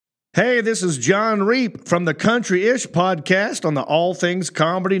Hey, this is John Reap from the Country-ish podcast on the All Things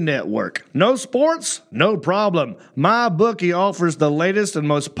Comedy Network. No sports? No problem. MyBookie offers the latest and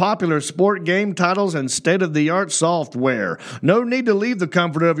most popular sport game titles and state-of-the-art software. No need to leave the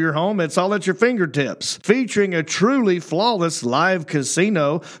comfort of your home. It's all at your fingertips. Featuring a truly flawless live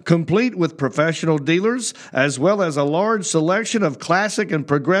casino, complete with professional dealers, as well as a large selection of classic and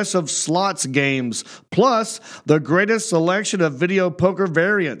progressive slots games, plus the greatest selection of video poker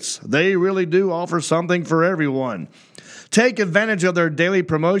variants. They really do offer something for everyone. Take advantage of their daily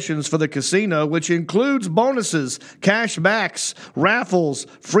promotions for the casino, which includes bonuses, cash backs, raffles,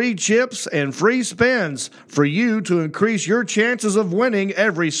 free chips, and free spins for you to increase your chances of winning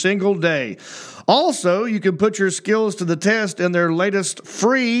every single day. Also, you can put your skills to the test in their latest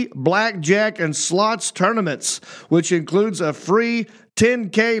free blackjack and slots tournaments, which includes a free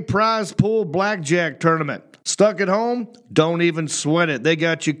 $10K prize pool blackjack tournament. Stuck at home? Don't even sweat it. They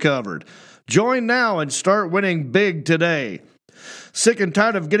got you covered. Join now and start winning big today. Sick and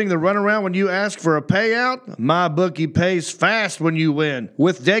tired of getting the runaround when you ask for a payout? MyBookie pays fast when you win.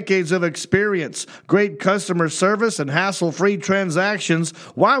 With decades of experience, great customer service, and hassle-free transactions,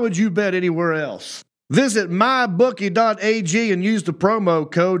 why would you bet anywhere else? Visit mybookie.ag and use the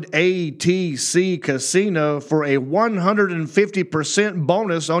promo code ATCCasino for a 150%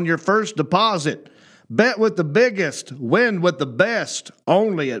 bonus on your first deposit. Bet with the biggest, win with the best,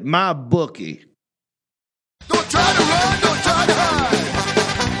 only at MyBookie. Don't try to run, don't try to hide.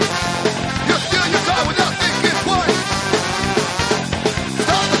 You steal your car without thinking twice.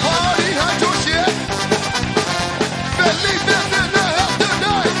 Stop the party, hide your shit. Then leave this in the house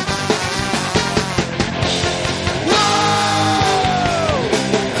tonight. Whoa!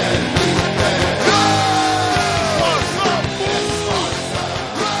 And leave it. Go!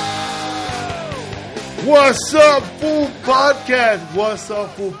 What's up, Fool Podcast? What's up,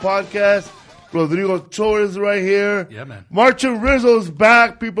 Fool Podcast? Rodrigo Torres right here. Yeah, man. Martin Rizzo's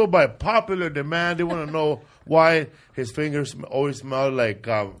back, people, by popular demand. They want to know why his fingers always smell like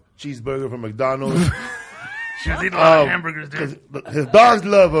cheeseburger from McDonald's. She's eating a lot of hamburgers, dude. His dogs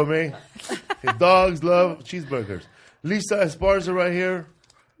love him, eh? His dogs love cheeseburgers. Lisa Esparza right here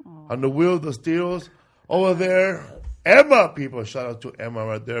on the wheel, the steels. Over there, Emma, people. Shout out to Emma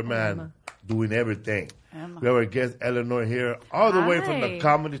right there, man. Doing everything. We have our guest Eleanor here, all the way from the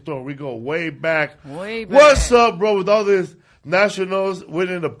Comedy Store. We go way back. What's up, bro? With all this nationals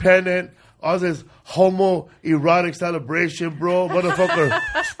winning the pennant, all this homo-erotic celebration, bro.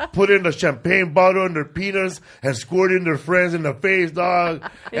 Motherfucker put in the champagne bottle in their penis and squirting their friends in the face, dog.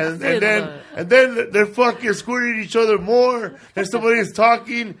 And then they're fucking squirting each other more. And somebody is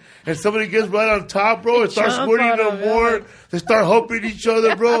talking and somebody gets right on top, bro, and starts squirting them more. They start humping each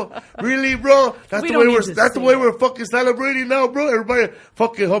other, bro. Really, bro? That's the way we're fucking celebrating now, bro. Everybody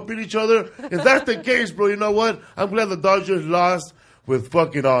fucking humping each other. If that's the case, bro, you know what? I'm glad the Dodgers lost with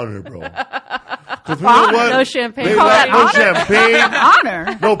fucking honor, bro. Because you know what? No champagne. They lack no champagne.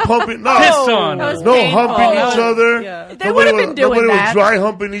 Honor. No pumping. No. Piss on. No humping each other. Yeah. They would have been doing nobody that. was dry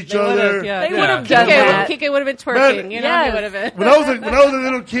humping each other. They would have done that. Kike would have been twerking. Man, You know, he would have been. When I was a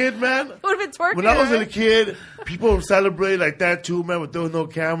little kid, man. Would have been twerking. When I was a kid, people would celebrate like that too, man. But there was no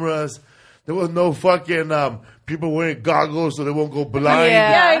cameras. There was no fucking people wearing goggles so they won't go blind.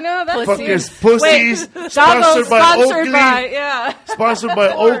 Yeah, I know. That's Fucking pussies. Sponsored by Oakley. yeah. Sponsored by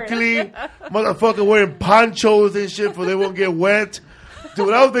Oakley. Motherfucker wearing ponchos and shit so they won't get wet. Dude,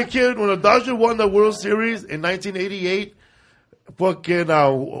 when I was a kid, when the Dodgers won the World Series in 1988, fucking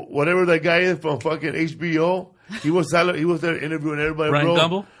whatever that guy is from fucking HBO, he was there interviewing everybody. Brian bro.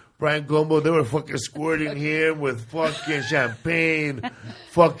 Gumble? Brian Gumble, they were fucking squirting him with fucking champagne,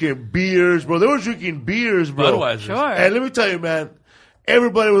 fucking beers, bro. They were drinking beers, bro. Budweiser. Sure. And let me tell you, man,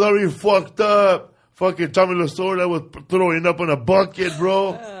 everybody was already fucked up. Fucking Tommy Lasorda was throwing up in a bucket,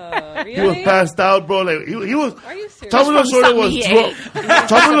 bro. Really? He was passed out, bro. Like he was. Are you serious? Tommy Lasorda was something he drunk.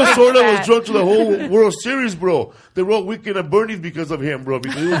 Tommy Lasorda was drunk to the whole World Series, bro. They wrote Weekend at Bernie's because of him, bro.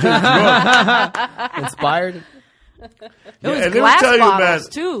 Because he was just drunk. Inspired. And glass let me tell you, man, bottles,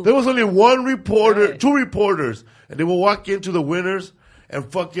 too. there was only one reporter, two reporters, and they will walk into the winners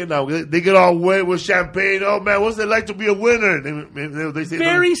and fucking they get all wet with champagne. Oh man, what's it like to be a winner? They say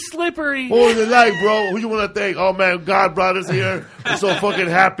Very slippery. what was it like, bro? Who you want to thank? Oh man, God brought us here. We're so fucking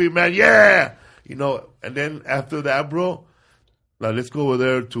happy, man. Yeah, you know. And then after that, bro, now let's go over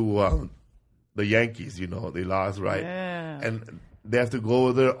there to the Yankees. You know, they lost, right? Yeah. And they have to go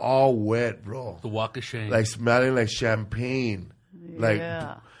over there all wet, bro. The walk of shame. Like smelling like champagne. Like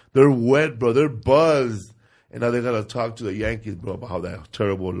Yeah. they're wet, bro. They're buzzed. And now they got to talk to the Yankees, bro, about how that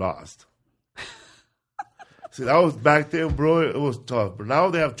terrible lost. See, that was back then, bro. It was tough. But now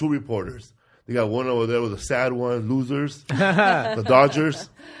they have 2 reporters. They got one over there with the sad one, losers, the Dodgers.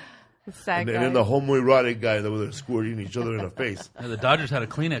 Sad And then the homoerotic guy that was squirting each other in the face. Yeah, the Dodgers had a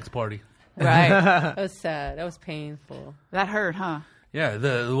Kleenex party. Right. That was sad. That was painful. That hurt, huh? Yeah,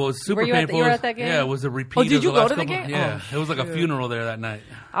 what was super Were you at painful. you were at that game? Yeah, it was a repeat. Oh, did of you the go last to the couple- game? Yeah, Oh, it was like a funeral there that night.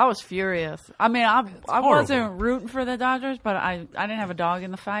 I was furious. I mean, I horrible. wasn't rooting for the Dodgers, but I didn't have a dog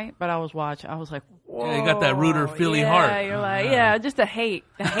in the fight, but I was watching. I was like, whoa. Yeah, you got that rooter Philly yeah, heart. You're like, yeah, just the hate.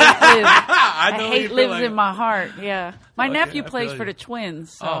 The hate lives. I The know hate you feel lives like- in my heart. Yeah, my Okay, nephew I plays feel for you. the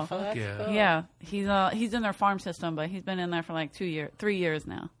Twins. So Oh, fuck yeah. yeah, he's in their farm system, but he's been in there for like 3 years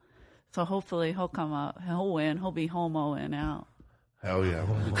now. So hopefully he'll come up. He'll win. He'll be homoing out. Hell yeah.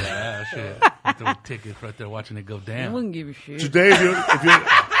 Yeah, shit. Throw tickets right there watching it go I down. wouldn't give a shit. Today,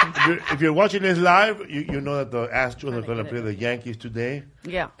 if you're watching this live, you know that the Astros are going to play the Yankees today.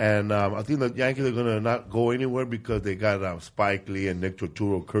 Yeah. And I think the Yankees are going to not go anywhere because they got Spike Lee and Nick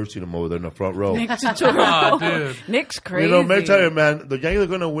Turturro cursing them over there in the front row. Nick Turturro. Oh, dude. Nick's crazy. You know, man, tell you, man, the Yankees are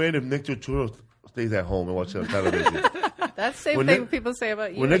going to win if Nick Turturro stays at home and watches it on television. That's the same When thing Nick- people say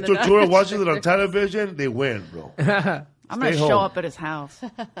about you. When and Nick the Turturro Dodgers. watches it on television, they win, bro. I'm going to Stay show home. up at his house.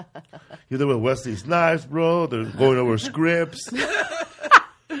 You're there with Wesley Snipes, bro. They're going over scripts.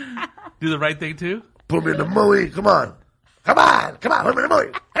 Do the right thing too. Put me in the movie. Come on. Come on. Put me in the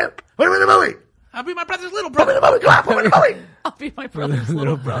movie. Hey, put me in the movie. I'll be my brother's little Put me in brother. the movie. Come on. Put me in the movie. I'll be my brother's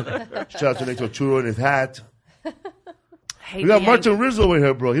little brother. Shout out to Nick Turturro in his hat. Hate We got the Martin Rizzo over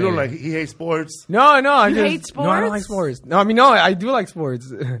here, bro. He don't like. He hates sports. No, I You just hate No, I don't like sports? sports. No, I mean, no, I do like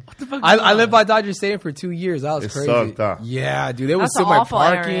sports. I lived by Dodger Stadium for 2 years. That was It crazy. sucked, huh? Yeah, dude, they would That's steal an my awful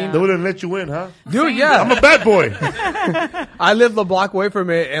parking. area. They wouldn't let you in, huh? Dude, yeah, I'm a bad boy. I lived a block away from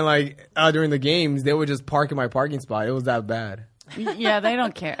it, and like during the games, they would just park in my parking spot. It was that bad. Yeah, they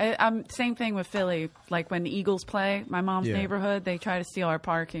don't care. Same thing with Philly. Like when the Eagles play, my mom's Yeah. neighborhood, they try to steal our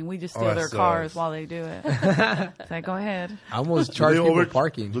parking. We just steal that their sucks. cars while they do it. It's like, go ahead. I almost Do charged they people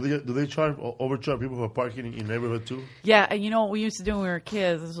parking. Do they overcharge people for parking in your neighborhood too? Yeah, and you know what we used to do when we were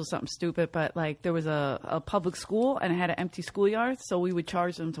kids? This was something stupid, but like there was a public school and it had an empty schoolyard, so we would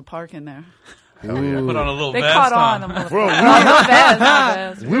charge them to park in there. Hell yeah. Put on a little They vest. caught huh? on them. Bro, Not bad, not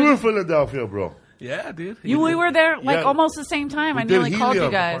bad. we were in Philadelphia, bro. Yeah, dude. We were there like Yeah. almost the same time. We I did nearly called you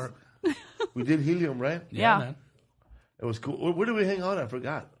helium. guys. We did helium, right? Yeah. man. It was cool. Where did we hang out? I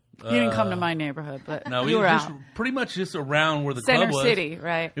forgot. You didn't come to my neighborhood, but No, you we were just out. pretty much just around where the Center club was. City,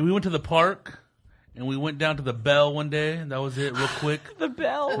 right? And we went to the park, and we went down to the Bell one day, and that was it, real quick, The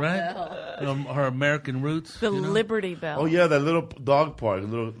Bell. right? Her American roots. The you know? Liberty Bell. Oh yeah, that little dog park,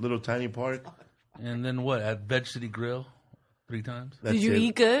 little tiny park. And then what? At Veg City Grill, 3 times. That's Did you it.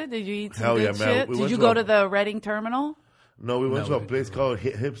 eat good? Did you eat some Hell good yeah, man. shit? We Did went you to go a- to the Reading Terminal? No, we went No, to a we place called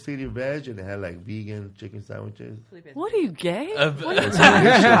Hip City Veg, and they had like vegan chicken sandwiches. What are you, gay? It's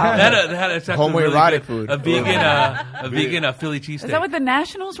actually really Homoerotic good. food. A vegan Philly cheesesteak. Is that what the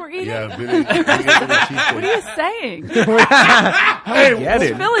Nationals were eating? Yeah, vegan cheesesteak. What are you saying? Hey, Get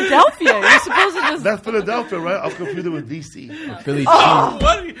it. Philadelphia. You're supposed to just. that's Philadelphia, right? I'm confused with DC. Philly Oh,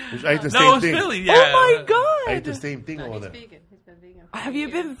 what? Which I ate the No, same it's thing. Philly. Yeah. Oh my I ate the God! same thing over there Vegan. He's been vegan. Have you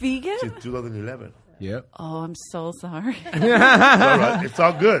been vegan? since 2011. Yep. Oh, I'm so sorry. It's all right. It's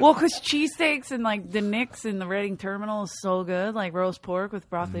all good. Well, because cheesesteaks and like the Knicks in the Reading Terminal is so good, like roast pork with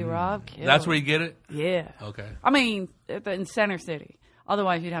broccoli rabe. Kill. That's where you get it? Yeah. Okay. I mean, in Center City.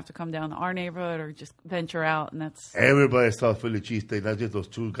 Otherwise, you'd have to come down to our neighborhood or just venture out, and that's. Everybody South Philly cheesesteak, not just those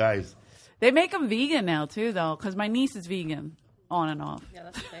 2 guys. They make them vegan now too, though, because my niece is vegan, on and off. Yeah,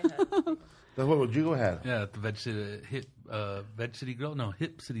 that's what they had. That's what Rodrigo had. Yeah, at the Veg City Grill? No,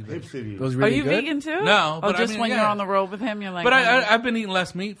 Hip City Veg. Hip City. It was Are really you good. vegan too? No, Oh, but I just mean, when yeah. you're on the road with him, you're like. But "Oh, I've been eating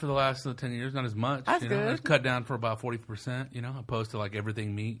less meat for the last 10 years, not as much. That's you know? good. I've cut down for about 40%, opposed to like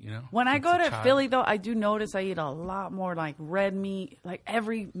everything meat, When I It's go a to child. Philly, though, I do notice I eat a lot more like red meat. Like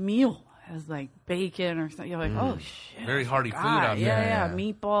every meal has like bacon or something. You're like, oh shit, Very hearty food God, out there. yeah,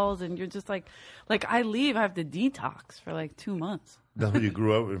 meatballs, and you're just like I leave, I have to detox for like 2 months. That's where you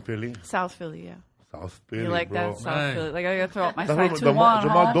grew up in Philly? South Philly, yeah. South Philly, You like bro. that South Right. Philly? Like I gotta throw up my That's side what to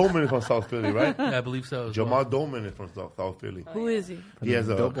Jamal Doman is from South Philly, right? Yeah, I believe so. as Jamal well. Doman is from South Philly. Who is he? He has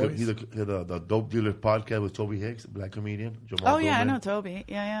Dope Boys. the Dope Dealer podcast with Toby Hicks, black comedian. Jamal Oh yeah, I Doman. know Toby.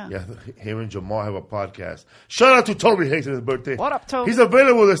 Yeah. Yeah, him and Jamal have a podcast. Shout out to Toby Hicks on his birthday. What up, Toby? He's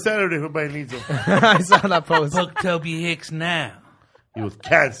available this Saturday if everybody needs him. I saw that post. Book Toby Hicks now. He was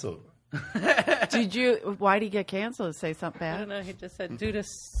canceled. Did you? Why did he get canceled? Say something I bad? don't know. He just said due to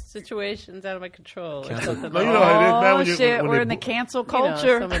situations out of my control or something. No, you know how it is, man. Oh When you- shit, when we're they in the bo- cancel You know,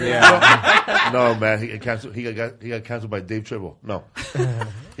 culture. somebody- No, man, he got canceled. He got canceled by Dave Tribble. No,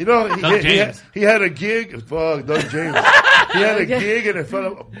 You know, Doug James. he had a gig. Fuck, Doug James. He had a gig and it fell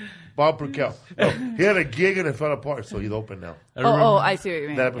apart. Bob Perkel. No, he had a gig and it fell apart, so he's open now. I see what you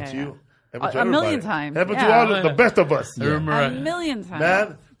mean. That happened to you? Happened to A million everybody. times. Happened Yeah. to all the best of us. I remember. A million times.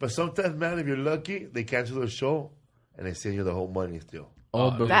 Man, but sometimes, man, if you're lucky, they cancel the show and they send you the whole money still.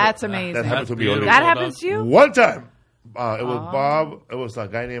 That's amazing. That happened to me beautiful. already. That happens to you? One time, it was Bob. It was a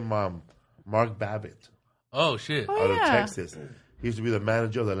guy named Mark Babbitt Oh shit! Oh, out of yeah. Texas. He used to be the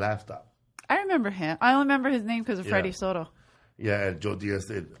manager of the Laugh Stop. I remember him. I only remember his name because of Freddie Soto. Yeah, and Joe Diaz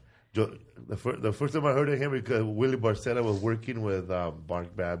said. The first time I heard of him because Willie Barcella was working with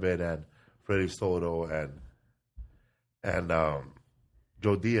Mark Babbitt and Freddie Soto and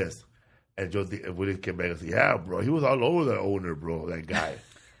Joe Diaz. And Willie came back and said, "Yeah, bro, he was all over the owner, bro. That guy.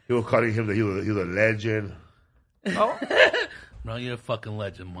 He was calling him he was a legend. No, you're a fucking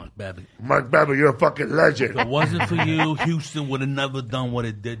legend, Mark Babbitt. Mark Babbitt, you're a fucking legend. If it wasn't for you, Houston would have never done what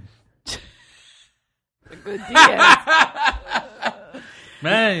it did. Good Diaz.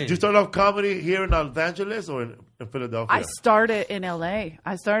 Man, Did you start off comedy here in Los Angeles or in Philadelphia? I started in L.A.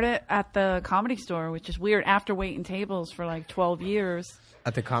 I started at the Comedy Store, which is weird, after waiting tables for like 12 years.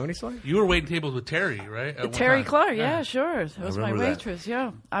 At the Comedy Store? you were waiting tables with Terry, right? At one Terry time. Clark, yeah, sure. It was my remember that. waitress,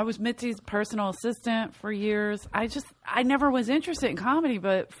 yeah. I was Mitzi's personal assistant for years. I never was interested in comedy,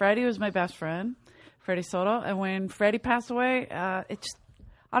 but Freddie was my best friend, Freddie Soto. And when Freddie passed away, it just,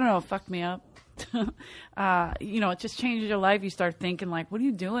 I don't know, it fucked me up. It just changes your life. You start thinking like, what are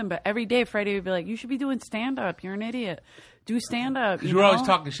you doing? But every day Freddie would be like, you should be doing stand-up. You're an idiot. Do stand-up. You were always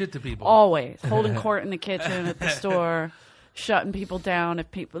talking shit to people. Always. Holding court in the kitchen, at the store, shutting people down.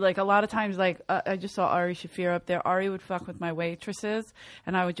 If people, like a lot of times, like I just saw Ari Shafir up there. Ari would fuck with my waitresses,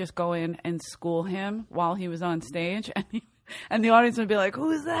 and I would just go in and school him while he was on stage. And the audience would be like,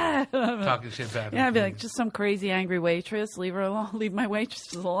 who is that? Talking shit back. Yeah, I'd be like, just some crazy angry waitress. Leave her alone. Leave my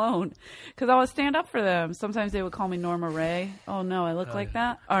waitresses alone. Because I would stand up for them. Sometimes they would call me Norma Ray. Oh, no, I look like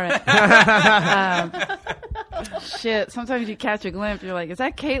that? All right. Shit. Sometimes you catch a glimpse. You're like, is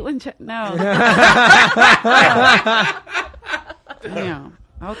that Caitlyn? No. Yeah.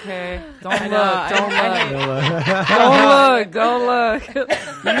 Okay. Don't look.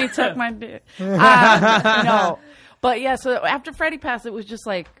 Let me tuck my dick. No. But yeah, so after Freddie passed, it was just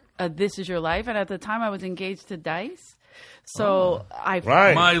like, this is your life. And at the time, I was engaged to Dice. So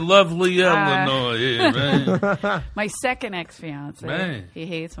Right. My lovely Eleanor, yeah, man. my second ex-fiance. Man. He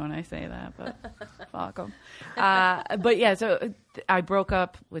hates when I say that, but fuck him. But yeah, so I broke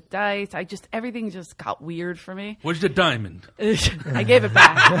up with Dice. Everything just got weird for me. Where's the diamond? I gave it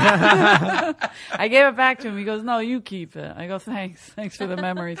back. I gave it back to him. He goes, no, you keep it. I go, thanks. Thanks for the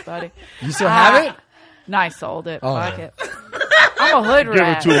memories, buddy. You still have it? No, I sold it. Oh. Fuck it. I'm a hood Give it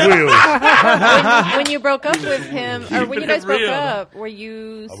rat. to Wheels. When you broke up with him, or when you guys broke real. up, were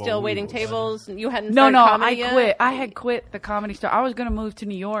you still waiting tables? You hadn't No, started I comedy yet? quit. I had quit the Comedy Store. I was going to move to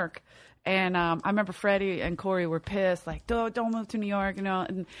New York. And I remember Freddie and Corey were pissed, like, don't move to New York, you know.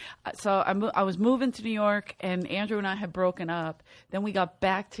 And so I was moving to New York, and Andrew and I had broken up. Then we got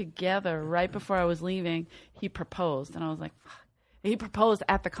back together right before I was leaving. He proposed, and I was like, fuck. He proposed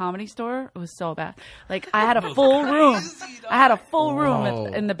at the Comedy Store. It was so bad. Like, I had a full room. I had a full room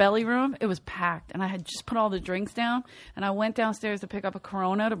in the belly room. It was packed. And I had just put all the drinks down. And I went downstairs to pick up a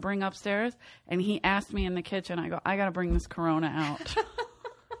Corona to bring upstairs. And he asked me in the kitchen, I go, I got to bring this Corona out.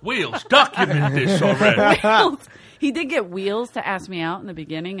 Wheels, document this already. Wheels. He did get Wheels to ask me out in the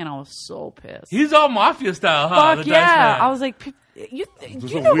beginning. And I was so pissed. He's all mafia style, huh? Fuck The Dice yeah. Man. I was like, you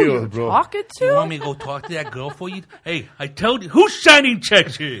some know who Wheels, you're bro. talking to? You want me to go talk to that girl for you? Hey, I told you, who's signing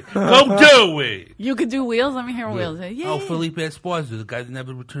checks here? Go do it. You could do Wheels? Let me hear Wheels. Yeah. Oh, Felipe Esparza, the guy that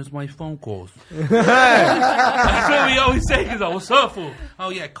never returns my phone calls. That's what we always say, because I was awful. Oh,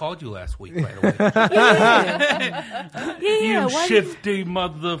 yeah, I called you last week, by the way. Yeah. You why do shifty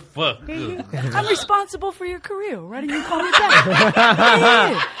motherfucker. I'm responsible for your career. Why didn't you call me back?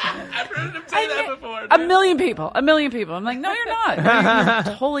 Yeah. I've heard him say that before. A million people. I'm like, no, you're not.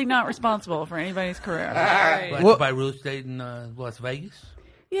 You're totally not responsible for anybody's career. Like to buy real estate in Las Vegas?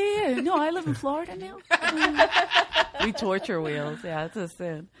 Yeah. No, I live in Florida now. We torture Wheels. Yeah, it's a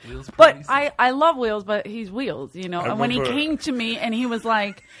sin. Wheels But police. I love Wheels, but he's Wheels, you know. And when he remember- came to me and he was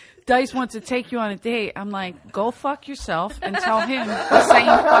like, Dice wants to take you on a date, I'm like, go fuck yourself and tell him the same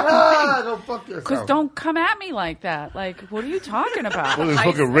fucking thing. Go fuck yourself. Because don't come at me like that. Like, what are you talking about? What is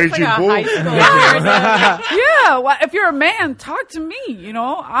High- fucking it's Raging like a Bull? high school Yeah, well, if you're a man, talk to me. You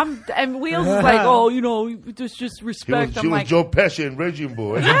know, and Wheels is like, oh, you know, just He respect. was I'm like, Joe Pesci and Raging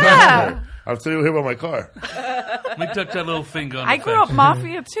Bull. Yeah. I'm still here by my car. Let me touch that little finger on I the grew up fence.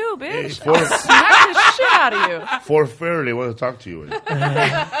 mafia too, bitch. Hey, I'll smack the shit out of you. For Fairly, I want to talk to you.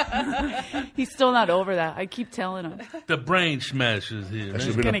 He's still not over that. I keep telling him. The brain smash is here. I man. should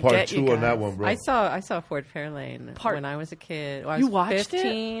have been gonna a part get you 2 on that guys. one, bro. I saw Fort Fairlane when I was a kid. I was You watched it?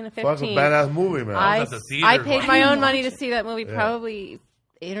 15. Fuck a badass movie, man. I, was at the theater I paid watching my it. own money to see that movie probably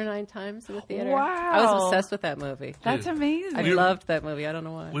 8 or 9 times in the theater. Wow. I was obsessed with that movie. That's amazing. I loved that movie. I don't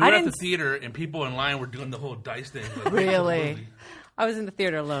know why. We were at the didn't theater, and people in line were doing the whole dice thing. Like, Really? I was in the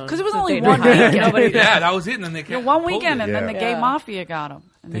theater alone. Because it was Since only they one didn't- week. Nobody yeah, that was it. And then they one pulled weekend, it. and then the gay Yeah. mafia got him.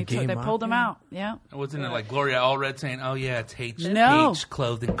 And they gay pulled him mafia? out. Yeah. Wasn't it like Gloria Allred saying, "Oh yeah, it's No. H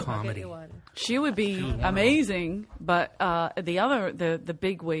clothing comedy." She would be amazing, but the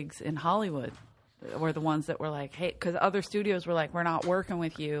big wigs in Hollywood were the ones that were like, hey, because other studios were like, we're not working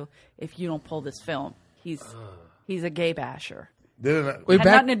with you if you don't pull this film. He's a gay basher. Didn't Wait, Had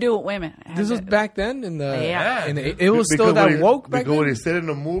back, nothing to do with women. It had this was to- back then in the. Yeah. In the it was still when that woke back Because when then. he said in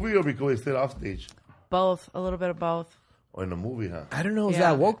the movie or because he said off stage? both, a little bit of both. Or in the movie, huh? I don't know. It was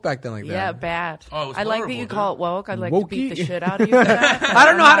Yeah. that woke back then like that. Yeah, bad. Oh, it was I like that horrible, you dude. call it woke. I'd like to beat the Wokey? shit out of you. For that. I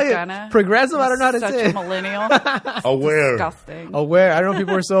don't know how I'm to not gonna. progressive. I don't know how to Such say a it. millennial. Aware. Disgusting. Aware. I don't know if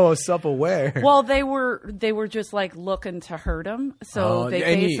people were so self-aware. Well, they were just like looking to hurt him, so Oh, they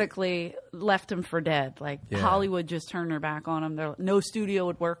and he- basically left him for dead. Like Yeah. Hollywood just turned their back on him. No studio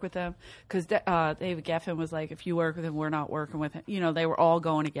would work with him because David Geffen was like, "If you work with him, we're not working with him." You know, they were all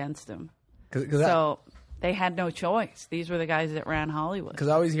going against him. So they had no choice. These were the guys that ran Hollywood. Because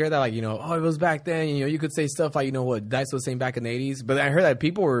I always hear that, like, you know, oh, it was back then. You know, you could say stuff like, you know, what Dice was saying back in the 80s. But I heard that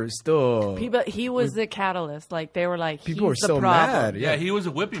people were still. He was the catalyst. Like they were like, People were he's the so problem. mad. Yeah, he was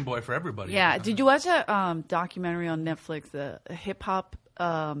a whipping boy for everybody. Yeah. Did you watch that documentary on Netflix? The hip hop.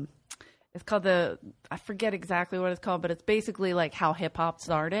 It's called I forget exactly what it's called, but it's basically like how hip hop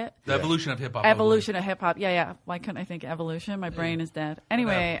started. The evolution of hip hop. Evolution of hip hop. Yeah. Why couldn't I think evolution? My brain is dead.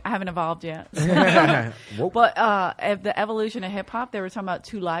 Anyway, I haven't evolved yet. Woke. But the evolution of hip hop, they were talking about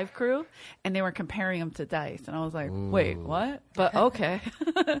 2 Live Crew, and they were comparing them to Dice, and I was like, wait, what? But okay.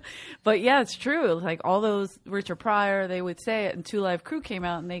 But yeah, it's true. Like all those Richard Pryor, they would say it, and 2 Live Crew came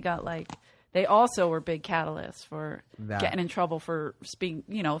out, and they got like. They also were big catalysts for getting in trouble for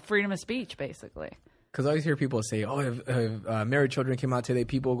freedom of speech, basically. Because I always hear people say, oh, if Married Children came out today,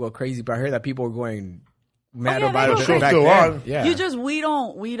 people would go crazy. But I heard that people were going mad yeah, about they it go back crazy. then. Still on.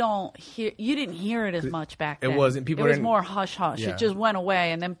 Yeah. We don't hear. You didn't hear it as much back then. It wasn't. People It was didn't- more hush hush. Yeah. It just went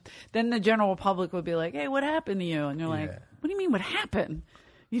away, and then the general public would be like, "Hey, what happened to you?" And you're like, Yeah. "What do you mean? What happened?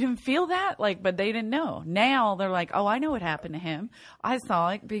 You didn't feel that?" Like, but they didn't know. Now they're like, "Oh, I know what happened to him. I saw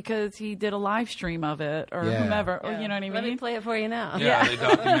it because he did a live stream of it, or Yeah. whomever, or you know what I Let me mean." play it for you now. Yeah, they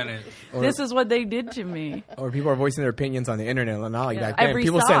documented. This is what they did to me. Or people are voicing their opinions on the internet. Not like Yeah. back then. Every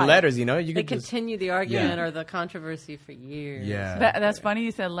People side. send letters, you know? You They could just. continue the argument Yeah. or the controversy for years. Yeah. That's funny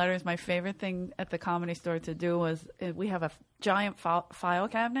you said letters. My favorite thing at the Comedy Store to do was we have a giant file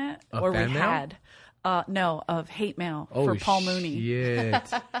cabinet, or fan we mail? had. Of hate mail Oh, for Paul Mooney.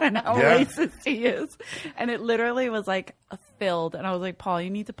 Shit. And how Yeah. racist he is. And it literally was like filled. And I was like, Paul, you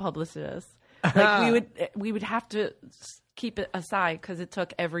need to publish this. Like we would have to keep it aside because it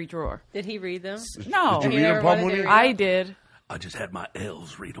took every drawer. Did he read them? No, Did you You read never him, Paul wanted to Mooney? read I did. I just had my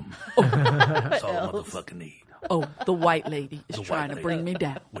L's read them. That's all I motherfucking need. Oh, the white lady is The white trying to lady. bring me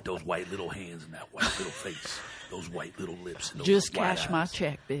down. With those white little hands and that white little face, those white little lips, and those Just white cash my eyes.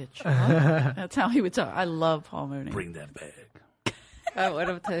 check, bitch. That's how he would talk. I love Paul Mooney. Bring that bag. I went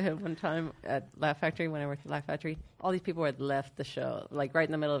up to him one time at Laugh Factory when I worked at Laugh Factory. All these people had left the show, like right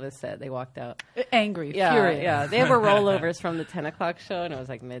in the middle of his set. They walked out. Angry, Yeah, furious. yeah. They were rollovers from the 10 o'clock show, and it was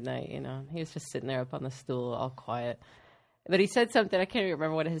like midnight, you know. He was just sitting there up on the stool, all quiet. But he said something, I can't even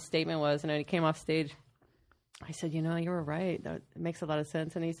remember what his statement was, and when he came off stage, I said, you know, you were right. That makes a lot of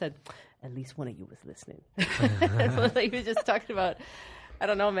sense. And he said, at least one of you was listening. He was just talking about, I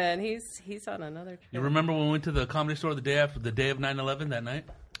don't know, man. He's on another trip. You remember when we went to the Comedy Store the day of 9/11 that night?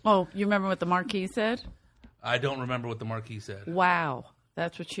 Oh, you remember what the marquee said? I don't remember what the marquee said. Wow.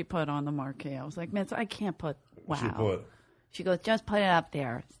 That's what she put on the marquee. I was like, man, I can't put wow. She put. She goes, just put it up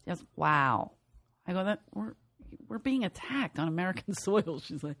there. Just wow. I go, that we're being attacked on American soil.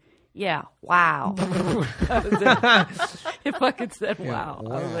 She's like, yeah, wow. That was it. It fucking said wow.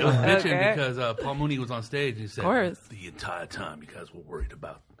 I was It was like, bitching okay. because Paul Mooney was on stage and he said, course. the entire time you guys were worried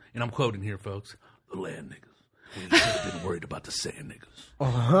about, and I'm quoting here, folks, the land niggas. We ain't just been worried about the sand niggas.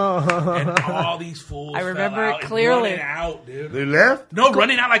 And all these fools. I remember fell it out clearly. and running out, dude. They left? No,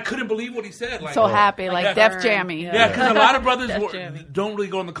 running out. I couldn't believe what he said. Like, So happy, like Def Jammy. Yeah, because a lot of brothers Def Jammy. don't really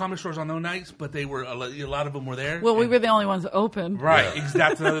go in the comic stores on those nights, but they were a lot of them were there. Well, we were the only ones open. Right,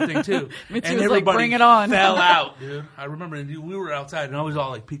 that's another thing too. Mitzi And was like, everybody "Bring it on." Fell out, dude. I remember we were outside, and I was all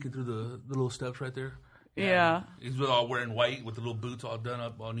like peeking through the little steps right there. Yeah. He's all wearing white with the little boots all done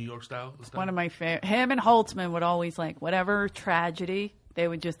up, all New York style. And stuff. One of my favorite. Him and Holtzman would always like whatever tragedy, they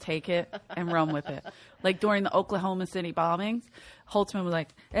would just take it and run with it. Like during the Oklahoma City bombings, Holtzman was like,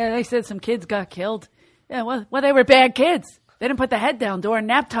 they said some kids got killed. Yeah, well, they were bad kids. They didn't put the head down during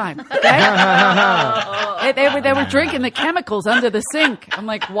nap time. Okay? they were drinking the chemicals under the sink. I'm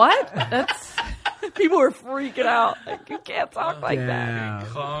like, what? That's people were freaking out. Like, you can't talk like that.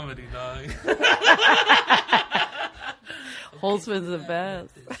 Comedy, dog. Holtzman's the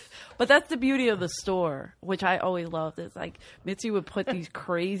best. But that's the beauty of the store, which I always loved. It's like Mitzi would put these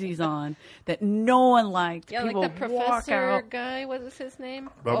crazies on that no one liked. Yeah, People like the would walk professor out. guy. What was his name?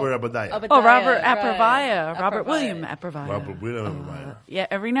 Robert Abadiah. Oh, Robert right. Aprovaya. Robert Aprovaya. William Aprovaya. Robert William Abadiah. Yeah,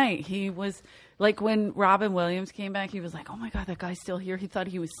 every night he was like when Robin Williams came back, he was like, "Oh my God, that guy's still here." He thought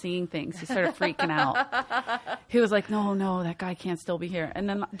he was seeing things. He started freaking out. He was like, "No, that guy can't still be here." And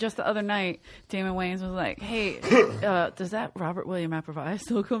then just the other night, Damon Wayans was like, "Hey, does that Robert William Aprovaya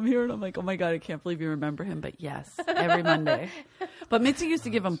still come here?" And I'm like, "Oh my God, I can't believe you remember him." But yes, every Monday. But Mitzi used to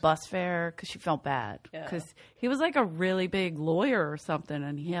give him bus fare because she felt bad because he was like a really big lawyer or something,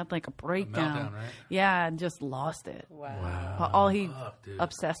 and he had like a breakdown. meltdown, right? Yeah, and just lost it. Wow. But all he dude.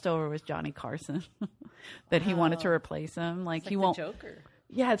 obsessed over was Johnny Carson, that he wanted to replace him. Like he The won't. Joker.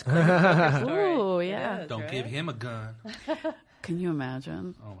 Yeah, it's crazy. story. Ooh, It yeah. is, Don't right? give him a gun. Can you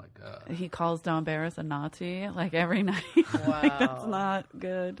imagine? Oh my god. He calls Don Barris a Nazi like every night. Wow. Like, that's not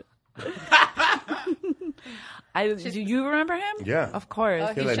good. Do you remember him? Yeah. Of course.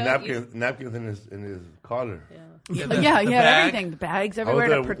 Oh, He had like showed you- napkins in his collar. Yeah, he had everything. The bags everywhere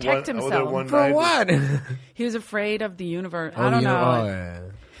to protect I was there himself. one For night. what? He was afraid of the universe. I don't know. Oh, yeah.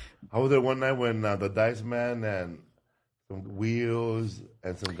 I was there one night when the Dice Man and some wheels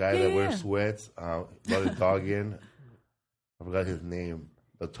and some guy that wears sweats brought his dog in. I forgot his name.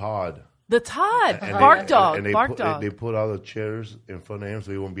 The Todd. The Todd. And Bark they, dog. and they Bark put, dog. They put all the chairs in front of him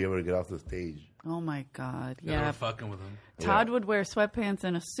so he won't be able to get off the stage. Oh my God. They Yeah. were fucking with him. Todd would wear sweatpants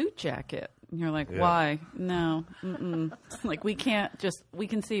and a suit jacket. And you're like, why? No. Mm-mm. Like, we can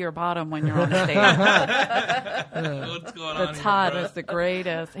see your bottom when you're on stage. What's going The on Todd here, was the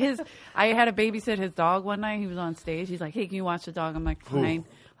greatest. I had to babysit his dog one night. He was on stage. He's like, hey, can you watch the dog? I'm like, fine.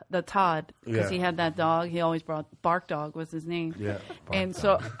 The Todd, because he had that dog. He always brought Bark Dog was his name. Yeah. And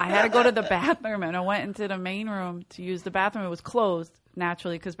so I had to go to the bathroom, and I went into the main room to use the bathroom. It was closed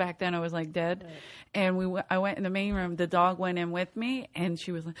naturally because back then it was like dead. And I went in the main room. The dog went in with me, and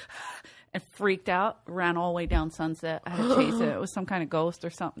she was like, and freaked out. Ran all the way down Sunset. I had to chase it. It was some kind of ghost or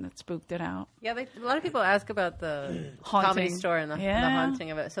something that spooked it out. Yeah, a lot of people ask about the Haunting. comedy store and the Yeah.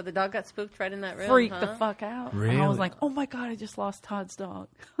 haunting of it. So the dog got spooked right in that room. Freaked huh? the fuck out. Really? And I was like, oh my God, I just lost Todd's dog.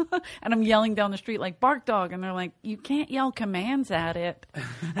 And I'm yelling down the street like, Bark Dog. And they're like, you can't yell commands at it.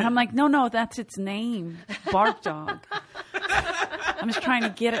 And I'm like, no, that's its name. Bark Dog. I'm just trying to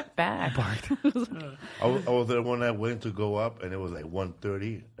get it back. I was there one night waiting to go up, and it was like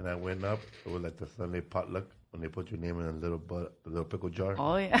 1:30, and I went up. It was like the Sunday potluck when they put your name in a the little pickle jar.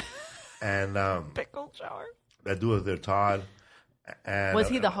 Oh, yeah. And Pickle jar. that dude was there, Todd. And Was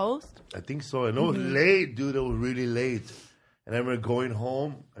he the host? I think so. And it was late, dude. It was really late. And I remember going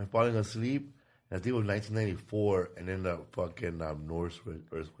home and falling asleep. And I think it was 1994, and then the fucking Northridge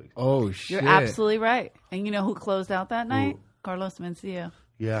earthquake. Oh, shit. You're absolutely right. And you know who closed out that night? Carlos Mencia.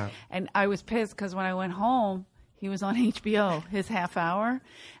 Yeah. And I was pissed because when I went home, he was on HBO, his half hour.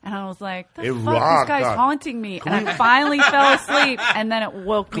 And I was like, the It fuck, rocked, this guy's God. haunting me. And I finally fell asleep, and then it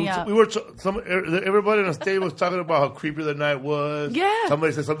woke me up. We were everybody on the stage was talking about how creepy the night was. Yeah.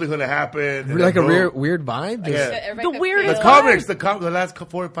 Somebody said something's gonna happen. and Like a then weird vibe? Just- Yeah. Everybody The could weirdest The feel- comics, the last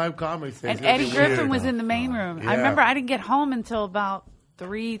 4 or 5 comics. said And it's gonna Eddie be Griffin weird. was in the main room. Yeah. I remember I didn't get home until about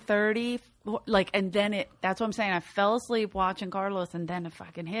 3:30. And then that's what I'm saying. I fell asleep watching Carlos, and then it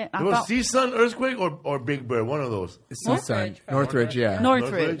fucking hit. I It was thought, CSUN earthquake or Big Bear, one of those. Seaside. Northridge, yeah.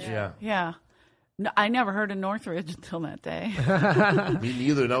 Northridge. Yeah. Yeah. No, I never heard of Northridge until that day. Me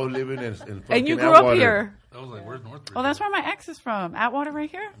neither. And I was living in fucking And you grew up Atwater. here. I was like, where's Northridge? Oh, that's where my ex is from. Atwater right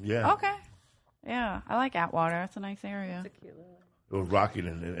here? Yeah. Okay. Yeah, I like Atwater. It's a nice area. It was rocking,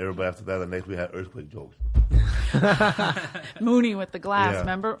 and everybody after that, the next we had earthquake jokes. Mooney with the glass, Yeah.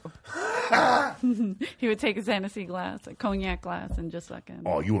 remember? He would take his Hennessy glass, a cognac glass, and just fucking.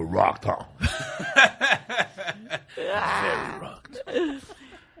 Oh, you were rocked, huh?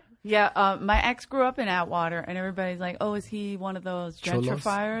 Yeah, my ex grew up in Atwater, and everybody's like, "Oh, is he one of those Cholos?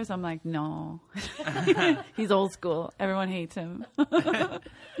 gentrifiers?" I'm like, "No, he's old school. Everyone hates him because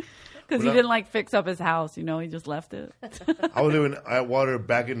he didn't like fix up his house. You know, he just left it." I was living in Atwater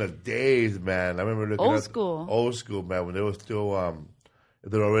back in the days, man. I remember looking Old at school. Old school, man, when there was still,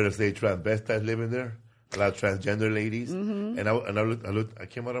 they were already say transvestites living there. A lot of transgender ladies. Mm-hmm. And I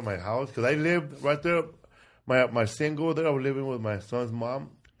came out of my house because I lived right there. My single there, I was living with my son's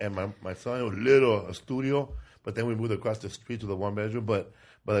mom. And my son was a studio, but then we moved across the street to the one bedroom. But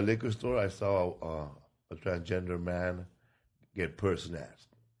by the liquor store, I saw a transgender man get purse snatched.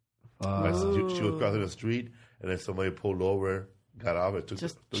 She was crossing the street, and then somebody pulled over, got off, and took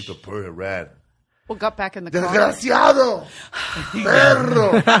the purse and ran. Well, got back in the car. Desgraciado!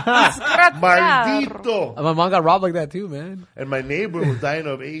 Perro! Maldito! My mom got robbed like that too, man. And my neighbor was dying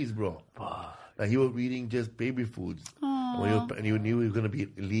of AIDS, bro. Like he was eating just baby foods. And he knew he was going to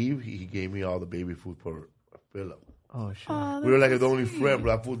leave. He gave me all the baby food for Philip. Oh shit. We were like the only friend,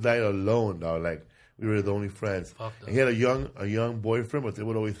 but that fool died alone, dog. Like we were the only friends. And he had a young boyfriend, but they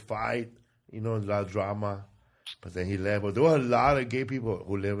would always fight. You know, a lot of drama. But then he left. But there were a lot of gay people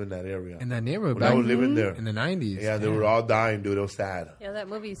who live in that area. In that neighborhood, When I was living there. in the 90s. Yeah, they were all dying, dude. It was sad. Yeah, that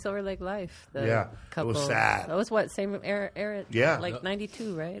movie Silver Lake Life. The Yeah, couple. it was sad. That was what, same era? Yeah. Like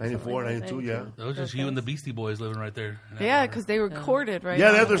 92, right? 94, Something like 92, yeah. That was just you and the Beastie Boys living right there. Yeah, because they recorded right. Yeah,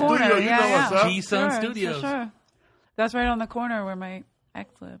 on that's the their corner. studio. You know what's up. G-Sun Studios. Sure. That's right on the corner where my ex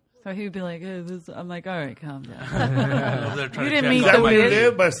lived. So he would be like, hey, this. I'm like, all right, calm down. Over there trying You to didn't check meet Is out that the where you weird-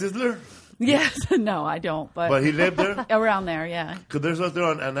 live, by Sizzler? Yes, no, I don't. But he lived there? Around there, yeah. Because there's out there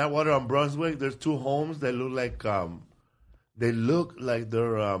on Atwater on Brunswick, there's two homes that look like, they look like they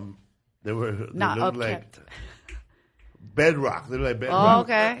Not look upkept. like bedrock. They look like bedrock. Oh,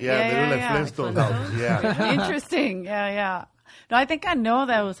 okay. Yeah, they look like Flintstone houses. Yeah. Interesting. Yeah. No, I think I know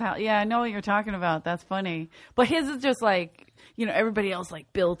that was how. Yeah, I know what you're talking about. That's funny. But his is just like, you know, everybody else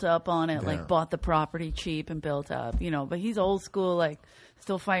like built up on it, like bought the property cheap and built up, you know. But he's old school, like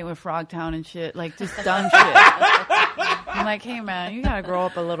still fighting with Frogtown and shit, like just dumb shit. I'm like, hey man, you gotta grow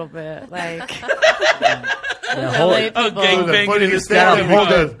up a little bit, like. LA people. gangbang Funny in you his say that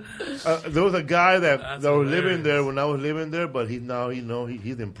car. because there was a guy that was living hilarious. there when I was living there, but he's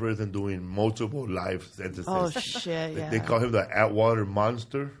in prison doing multiple life sentences. Oh shit! Yeah. They call him the Atwater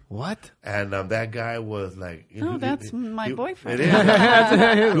Monster. What? And that guy was like, No, that's my boyfriend. It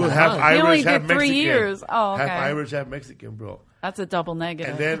is. He was half He Irish, only half did 3 Mexican. years. Oh, okay. Half Irish, half Mexican, bro. That's a double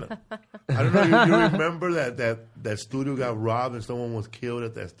negative. And then I don't know. You remember that studio got robbed and someone was killed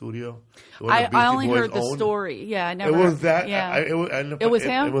at that studio? The one that I Beastie only Boys heard the owned? story. Yeah, I It never. was that. Yeah. It was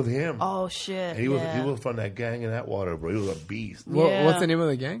him? It was him. Oh shit! And he was yeah. from that gang in Atwater, bro. He was a beast. Yeah. What's the name of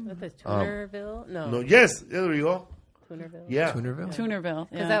the gang? What is Tunerville? No, yes, there we go. Tunerville. Yeah, Tunerville? Tunerville.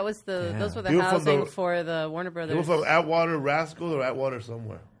 Because Yeah. that was those were the He was from housing the- for the Warner It Brothers. was from Atwater Rascals or Atwater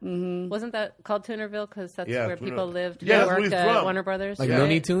somewhere. Wasn't that called Tunerville? Because that's Yeah, where people Tuner- lived. Yeah, that that's where worked he's at from. Warner Brothers. Like right?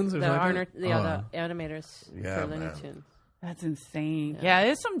 Looney Tunes or the something? the animators Yeah, for Looney man. Tunes. That's insane. Yeah,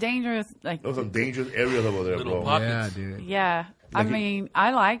 there's some dangerous like. There was some dangerous areas over there, Little bro. pop- Yeah, Pockets. dude. Yeah, I mean,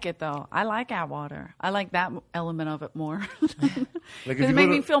 I like it though. I like Atwater. I like that element of it more. Like, if Because you it made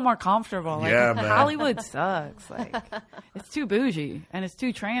go me to- feel more comfortable. Like, Yeah, man. Hollywood sucks. Like, it's too bougie and it's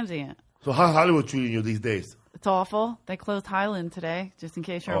too transient. So how Hollywood treating you these days? It's awful. They closed Highland today, just in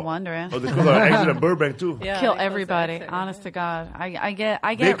case you're wondering. Oh, they closed our exit in Burbank too. Yeah, Kill they closed everybody. that. Honest to God, I get.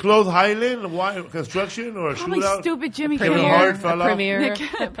 They closed Highland. Why? Construction or a Probably shootout? stupid Jimmy Kevin Kimmel. Hart fell off. Premiere.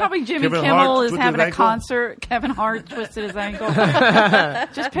 Probably Jimmy Kevin Kimmel Hart is twisted having his a ankle? concert. Kevin Hart twisted his ankle.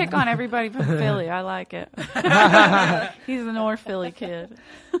 Just pick on everybody from Philly. I like it. He's a North Philly kid.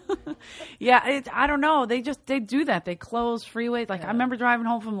 Yeah, I don't know. They do that. They close freeways. Like I remember driving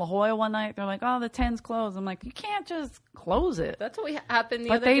home from La Jolla one night. They're like, "Oh, the 10's closed." I'm like, "You can't just close it." That's what happened the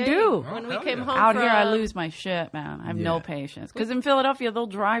But other they day. do. When we hell came yeah. home Out here, I from- lose my shit, man. I have no patience. Because in Philadelphia, they'll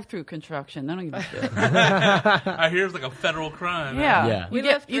drive through construction. They don't give a shit. I hear it's like a federal crime. Yeah, Yeah. We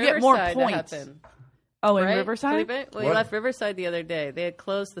you get more Riverside to points. happen, Oh, in right? Riverside. Believe it? Well, What? we left Riverside the other day. They had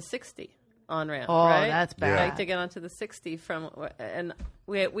closed the 60 on ramp. Oh, right? that's bad. Like to get onto the 60 from, and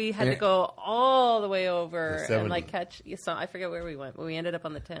we had to go all the way over The and 70. like catch. So I forget where we went, but we ended up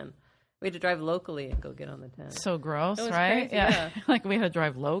on the 10. We had to drive locally and go get on the 10. So gross, It was right? crazy, yeah. Like we had to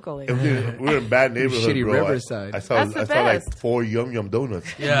drive locally. We were in bad neighborhood, Shitty bro. Riverside. I saw That's the like best. 4 Yum Yum donuts.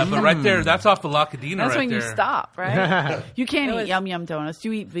 Yeah, but right there, that's off the Lacadena That's right when there. you stop, right? You can't It eat was- Yum Yum donuts. Do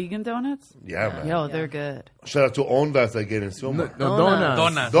you eat vegan donuts? Yeah, man. Yo, they're good. Shout out to Ondas again in Soma. No,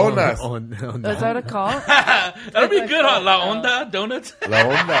 donuts. Donuts. Donuts. Oh, no. Is that a call? That'd be good, huh? La Onda Donuts. La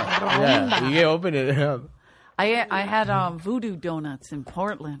Onda. Yeah, you can open it up. I had Voodoo Donuts in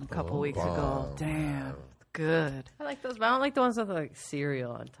Portland a couple weeks ago. Damn, good. I like those, but I don't like the ones with like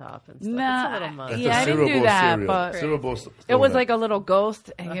cereal on top and stuff. Nah, It's a little much. That's yeah, a I didn't cereal do bowl that, cereal. but Cereal bowl it was donut. like a little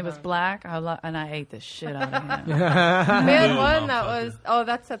ghost, and it was black. And I ate the shit out of him. We had one that motherfucker. was,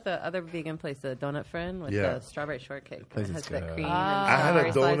 that's at the other vegan place, the Donut Friend with Yeah. the strawberry shortcake. Place It is has that good. cream I and had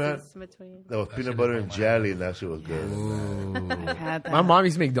a strawberry donut. slices in between. That was peanut butter and jelly, and that shit was good. I had that. My mom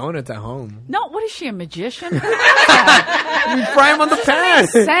used to make donuts at home. No, what is she, a magician? We fry them on the pan.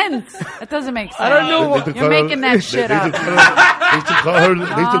 Sense. It doesn't make sense. I don't know. They used to You're call her- making that shit they up. used to call her- They used to call her. They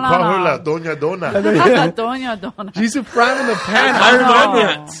used to No, call no, her no. La Doña Dona. Doña Donut. She used to fry them in the pan. I I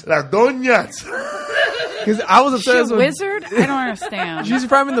remember. Donuts. La Doñas. Because I was She a obsessed with. wizard? I don't understand. She used to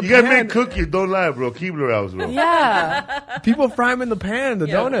fry them in the You gotta pan. make cookies. Don't lie, bro. Keebler house, bro. Yeah. People fry them in the pan, the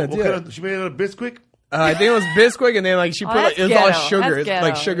donuts. What Yeah. kind of, she made it a Bisquick? I think it was Bisquick, and then like she put like, that's it was all ghetto. sugar, That's ghetto,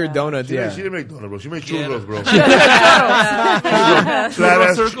 like sugar yeah. donuts. She, Yeah. she didn't make donuts, bro. She made Yeah. churros, bro. Churro Flat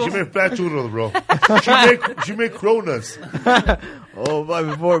ass, circles? she made flat churros, bro. She made cronuts. Oh, but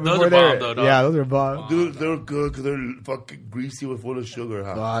before Those before are they bomb, were, though, dog. yeah, those are bomb. Dude, they're good because they're fucking greasy with full of sugar,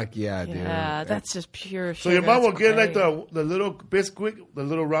 huh? Fuck yeah, dude. Yeah, that's just pure So sugar. your mom will That's get like great. the little Bisquick, the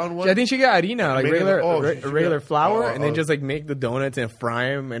little round one? I think she got harina, like Make it- regular, oh, re- she regular got- flour, oh, and then oh. just like make the donuts and fry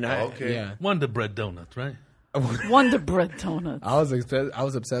them. And I, okay. yeah, Wonder Bread Donuts, right? Wonder Bread donuts. I was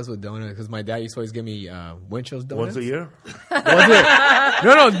obsessed with donuts because my dad used to always give me Winchell's donuts. Once a year? Was it?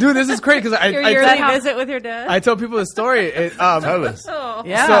 No, dude, this is crazy because Your I yearly visit with your dad? I tell people the story. It, Tell us. Oh.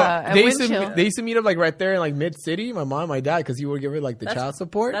 Yeah, so at they used Winchell. to meet up like right there in like mid city. My mom, my dad, because he would give her like the child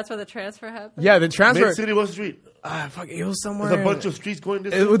support. That's where the transfer happened? Yeah, the transfer. Mid-City, what street? Fuck, it was somewhere. There's a bunch of streets going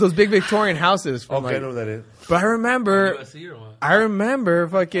this it, way? with those big Victorian houses. From, Okay, I like, know what that is. but I remember. USC or what? I remember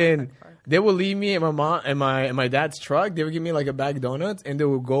fucking. They would leave me and my mom and my dad's truck. They would give me like a bag of donuts, and they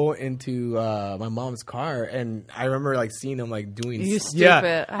would go into my mom's car. And I remember like seeing them like doing. You Yeah,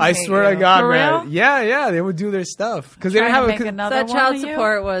 stupid. I I hate swear to you. God, For man. real? Yeah, they would do their stuff because they Trying didn't to have make a. another That one child of you?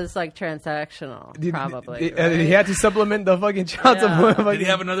 support was like transactional, probably. He had to supplement the fucking child Yeah. support. Did he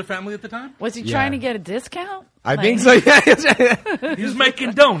have another family at the time? Was he Yeah. trying to get a discount? I Like- think so. Yeah. He was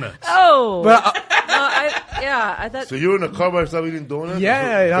making donuts. Oh, But I thought So you were in the car by yourself eating donuts?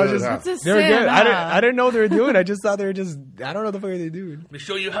 yeah, I was Good, just. huh? It's a They were sin, good. huh? I didn't know what they were doing. I just thought they were just. I don't know what the fuck they do. Let me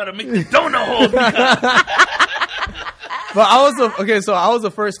show you how to make the donut hole. But I was so I was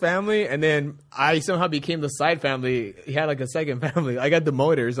the first family, and then I somehow became the side family. He had like a second family. I got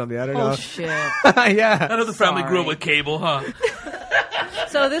demoted or something. I don't oh know. shit. Yeah. Another family grew up Sorry. with cable, huh?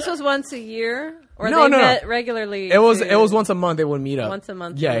 so. This was once a year, or No, they no. met regularly. It was to- once a month they would meet up. Once a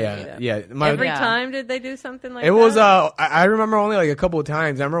month Yeah, they yeah, would meet up. yeah. My, Every Yeah. time did they do something like it that? was I remember only like a couple of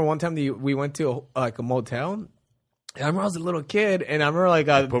times. I remember one time we went to like a motel. And I remember I was a little kid, and I remember like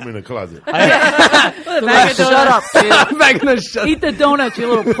Put me in the closet. Shut up, dude. back in the shut. Eat the donut, you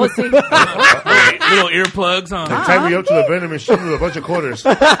little pussy. Little earplugs, huh? Tie me up to the vending machine with a bunch of quarters.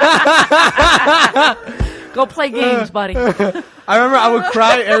 Go play games, buddy. I remember I would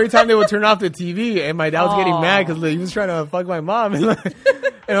cry every time they would turn off the TV, and my dad was getting Aw. mad because he was trying to fuck my mom, and I'm like,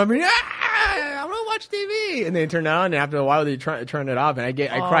 I want to watch TV, and they turn it on, and after a while they turn it off, and I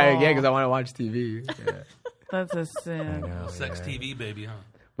cry again because I want to watch TV. Yeah. That's a sin. Sex TV, baby, huh?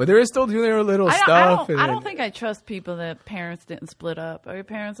 But they were still doing their little I stuff. don't, and I then- don't think I trust people that parents didn't split up. Are your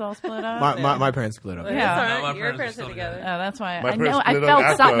parents all split up? my parents split up. It's Yeah. all No, right. my Your parents parents are are still together. Oh, that's why My I parents know I split up felt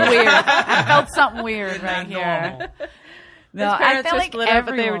after something us. weird. I felt something weird right Not here. normal. No, His I parents feel are like split up,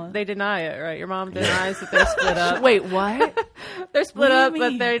 but everyone. they deny it, right? Your mom denies that they're split up. Wait, what? They're split What up, do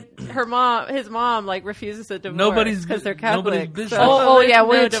you but his mom, like refuses a divorce Nobody's- because they're nobody's Catholic. business. Oh, there's yeah, no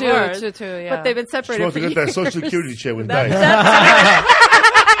we're divorce. too, yeah. But they've been She separated wants for to get that years. social security check when That- dies.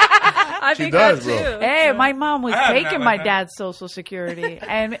 I She think does, that bro. too. Hey, my mom was I haven't taking had my that. dad's social security,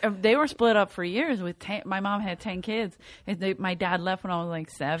 and they were split up for years. With my mom had 10 kids, and my dad left when I was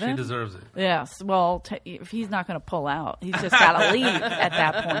like 7. She deserves it. Yes, well, if he's not going to pull out, he's just got to leave at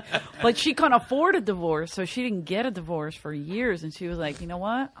that point. But she couldn't afford a divorce, so she didn't get a divorce for years. And she was like, you know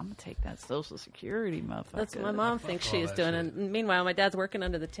what? I'm going to take that Social Security, motherfucker. That's what my mom thinks all she is that doing. shit. And meanwhile, my dad's working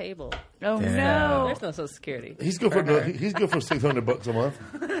under the table. Oh, no. There's no Social Security. He's good for he's good for $600 a month,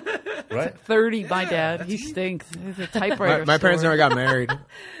 right? 30, my dad. He stinks. He's a typewriter. My parents store. never got married.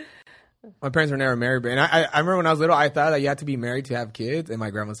 My parents were never married, and I remember when I was little, I thought that you had to be married to have kids, and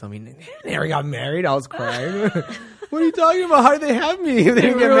my grandma told me, they never got married. I was crying. What are you talking about? How did they have me if they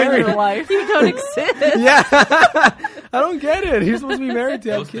didn't get married? Your life. You don't exist. Yeah. I don't get it. You're supposed to be married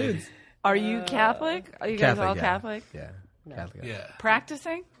to have kids. Are you Catholic? Are you guys all Catholic? Yeah. Catholic. Yeah.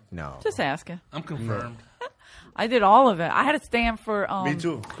 Practicing? No. Just asking. I'm confirmed. I did all of it. I had to stand for. Me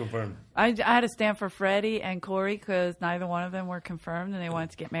too. Confirmed. I had to stand for Freddie and Corey because neither one of them were confirmed, and they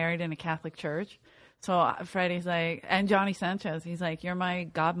wanted to get married in a Catholic church. So Freddie's like, and Johnny Sanchez, he's like, "You're my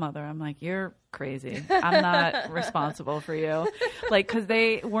godmother." I'm like, "You're crazy. I'm not responsible for you," like because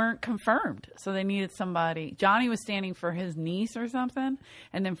they weren't confirmed, so they needed somebody. Johnny was standing for his niece or something,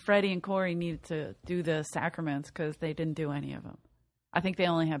 and then Freddie and Corey needed to do the sacraments because they didn't do any of them. I think they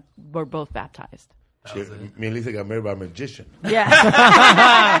only were both baptized. Me and Lisa got married by a magician. Yeah.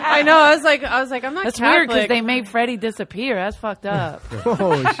 I know. I was like, I'm not That's Catholic. weird because they made Freddie disappear. That's fucked up.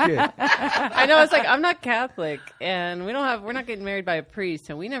 Oh, shit. I know. It's like I'm not Catholic, and we're not getting married by a priest,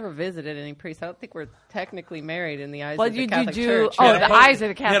 and we never visited any priest. I don't think we're technically married in the eyes of the Catholic Church. Oh, the eyes of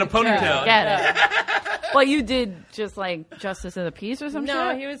the He had a Catholic Church. ponytail. Get it. Well, you did just like Justice of the Peace or some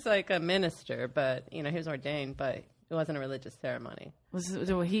No, shit? he was like a minister, but he was ordained, but it wasn't a religious ceremony. Did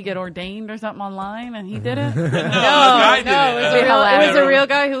he get ordained or something online and he did it? No, did it. it was a real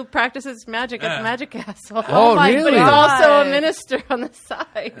guy who practices magic at the Magic Castle. Oh, my really? But he's God. also a minister on the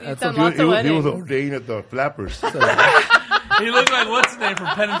side. He's done lots of He weddings. was ordained at the Flappers. He looked like what's his name from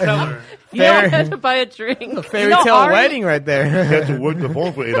Penn and Teller. You don't have to buy a drink. Fairy tale Ari- wedding right He there. had to work the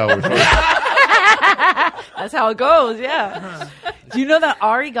phone for 8 hours. That's how it goes, yeah. Do you know that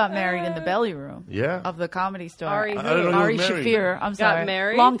Ari got married in the belly room Yeah. of the Comedy Store? Ari who? I didn't know Ari he was married. Shafir. I'm sorry.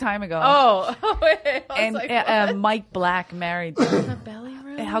 married? Long time ago. Oh, wait. I And was like, Mike Black married them. the belly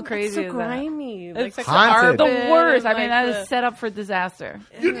room? How crazy That's is so that? grimy. It's Like haunted. the carpet worst. I and, mean, like, that is set up for disaster.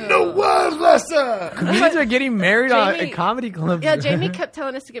 You know what, Lessa? Comedians are getting married on Jamie- a comedy club. Yeah, Jamie kept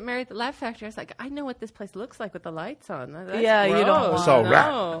telling us to get married at the Laugh Factory. I was like, I know what this place looks like with the lights on. That's Yeah, you don't gross. want It's all No.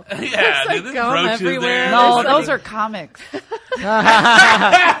 rap. Yeah, like dude, there's gum roaches everywhere. there. No, It's those like- are comics.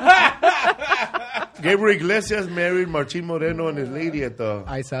 Gabriel Iglesias married Martin Moreno and his lady at the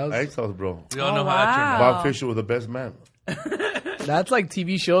Ice House. Ice House, bro. We all know Oh, how that turned out. wow. Bob Fisher was the best man. That's like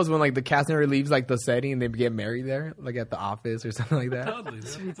TV shows when like the cast member leaves like the setting and they get married there, like at the office or something like that. Totally.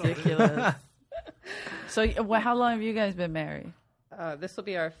 That's Ridiculous. So, how long have you guys been married? This will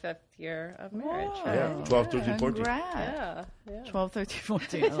be our 5th year of marriage. Whoa. Right? Yeah, 12, 13, 14. Congrats. Yeah. 12, 13,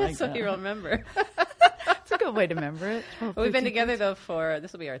 14. I like So that. you remember. It's a good way to remember it. 12, We've been 13, together though for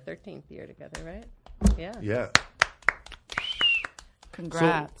this will be our 13th year together, right? Yeah. Yeah.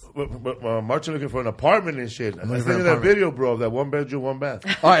 Congrats. So, Martin looking for an apartment and shit. I looking sent for you an that apartment. video, bro, of that 1 bedroom, 1 bath.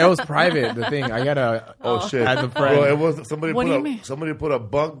 Oh, it was private. The thing I got a Oh, shit. At the front. Bro, it was somebody What do you mean? somebody put a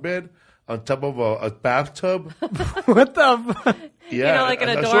bunk bed on top of a bathtub. what the? Fuck? Yeah, Like in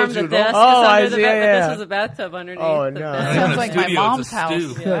I a showed dorm, you, the no? desk Oh, is I under the see, bed, yeah. but this was a bathtub underneath. Oh, the no. bed. Sounds a like my studio, mom's it's a house.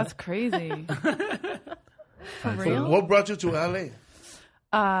 stew. Yeah, that's crazy. For So real? what brought you to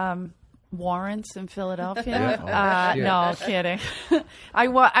LA? Warrants in Philadelphia. Yeah. shit. No, kidding. I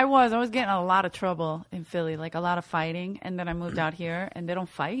was getting a lot of trouble in Philly, like a lot of fighting, and then I moved out here, and they don't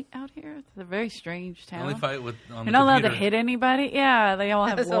fight out here. It's a very strange town. Only fight with on You're the not allowed to computer. hit anybody. Yeah, they all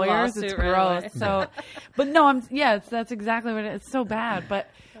have There's a lawyers. It's lawsuit right away. gross. So, but no, that's exactly what it's so bad. But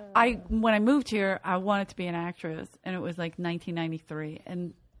when I moved here, I wanted to be an actress, and it was like 1993,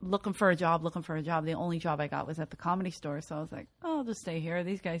 and looking for a job. The only job I got was at the Comedy Store. So I was like, oh, I'll just stay here.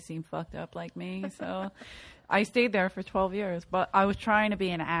 These guys seem fucked up like me. So I stayed there for 12 years. But I was trying to be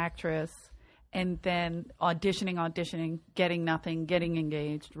an actress and then auditioning, getting nothing, getting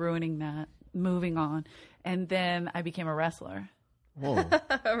engaged, ruining that, moving on. And then I became a wrestler. Whoa.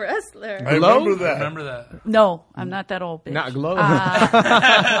 A wrestler. I Glow? remember that. Remember that? No, I'm not that old, bitch. Not glow.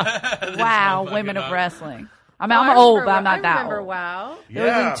 Wow, fucking women of up. wrestling. I mean, Oh, I'm I old, remember but I'm not I that remember old. WoW. It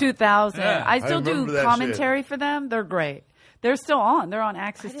was in 2000. Yeah. I still remember do that commentary for them. They're great. They're still on. They're on I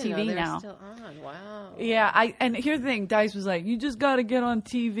Access didn't know TV they were now. still on. Wow. Yeah, and here's the thing. Dice was like, you just got to get on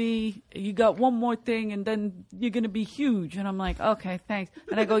TV. You got one more thing, and then you're going to be huge. And I'm like, okay, thanks.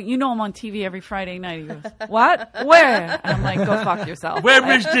 And I go, I'm on TV every Friday night. He goes, what? Where? And I'm like, go fuck yourself. Where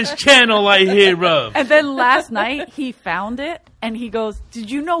is this channel I hear of? And then last night, he found it, and he goes,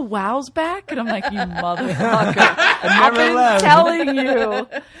 did you know WoW's back? And I'm like, you motherfucker. I've been left. telling you.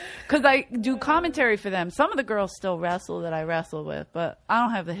 Because I do commentary for them. Some of the girls still wrestle that I wrestle with, but I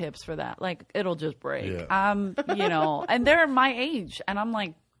don't have the hips for that. Like, it'll just break. Yeah. And they're my age. And I'm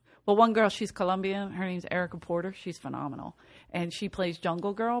like, Well, one girl, she's Colombian. Her name's Erica Porter. She's phenomenal. And she plays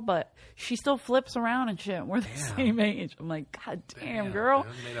Jungle Girl, but she still flips around and shit. We're the same age. I'm like, God damn, girl.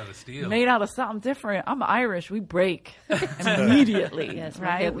 Made out of steel. Made out of something different. I'm Irish. We break immediately. Yes,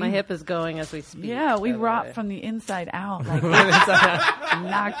 right? my hip is going as we speak. Yeah, we by the rot way. from the inside out. Like,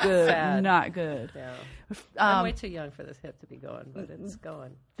 not good. Sad. Not good. Yeah. I'm Um, way too young for this hip to be going, but it's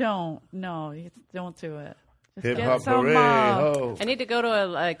going. don't do it. Just Hip get hop some, hooray, ho. I need to go to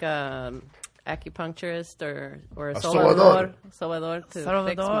a acupuncturist or a sobador. sobador to fix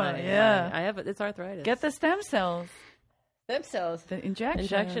Sobador, my. yeah. I have it's arthritis. Get the stem cells. stem cells. The injection.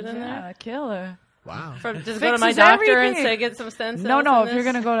 Injection in yeah, killer. Wow. Just go to my Fixes doctor and everything. say get some stem cells. No, in if you're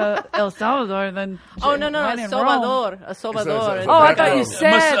this. gonna go to El Salvador, then Oh no, when a in Rome. sobador, a sobador. Oh, I thought you A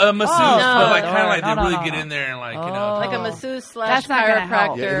said A masseuse, oh, but like kind of like no, they really no. get in there and like you know. Oh. like a masseuse slash That's not gonna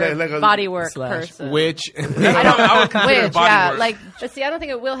help. chiropractor Yeah, like a- bodywork Slash person. which I would consider Which, body yeah, work. like But see, I don't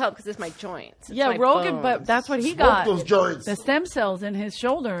think it will help because it's my joints. It's yeah, my Rogan, bones. but that's what he Smoke got. those joints. The stem cells in his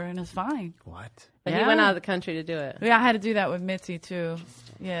shoulder, and it's fine. what? But Yeah. he went out of the country to do it. Yeah, I had to do that with Mitzi too.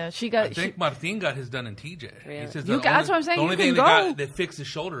 Yeah, she got. I think Martin got his done in TJ. Really? He says You the got- that's only- what I'm saying, The only you thing can that go. got that fixed his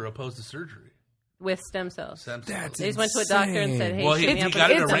shoulder opposed to surgery. With stem cells. Stem cells. They just went to a doctor and said, "Hey, Well, shoot he me up got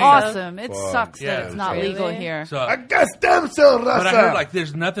with it it's stem arranged. cells." awesome. It Fuck. sucks Yeah. that it's not Really? legal here. So, I got stem cell, but I heard Rasa. like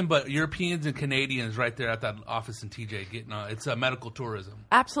there's nothing but Europeans and Canadians right there at that office in TJ getting it's medical tourism.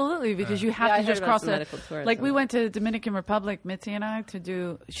 Absolutely, because you have Yeah, I to heard just about cross some the medical tourism. like we went to Dominican Republic, Mitzi and I, to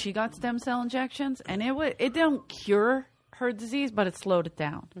do. She got stem cell injections, and it didn't cure her disease, but it slowed it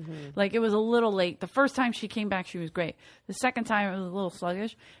down. Like it was a little late. The first time she came back, she was great. The second time, it was a little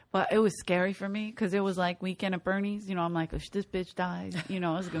sluggish, but it was scary for me because it was like Weekend at Bernie's. You know, I'm like, if this bitch dies, you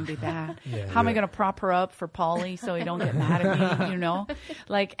know, it's gonna be bad. How am I gonna prop her up for Paulie so he don't get mad at me? You know,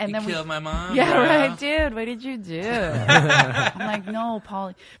 like and You then we killed my mom. yeah, bro. right, dude. What did you do? I'm like, no,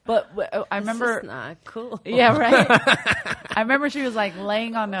 Polly. But I remember, It's not cool. yeah, right. I remember she was like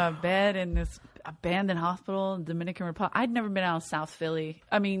laying on a bed in this abandoned hospital in Dominican Republic. I'd never been out of South Philly.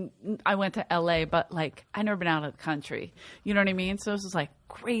 I mean, I went to LA, but like I'd never been out of the country. You know what I mean? So this was like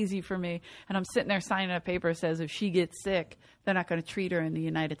crazy for me. And I'm sitting there signing a paper that says if she gets sick, they're not going to treat her in the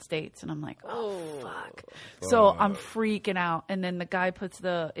United States. And I'm like, oh, fuck. So I'm freaking out. And then the guy puts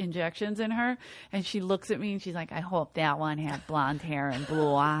the injections in her, and she looks at me and she's like, I hope that one had blonde hair and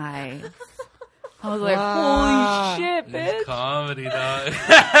blue eyes. I was like, holy shit, It's bitch. comedy, dog.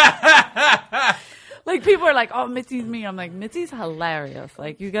 Like, people are like, oh, Mitzi's mean. I'm like, Mitzi's hilarious.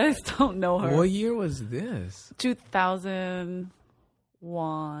 Like, you guys don't know her. What year was this?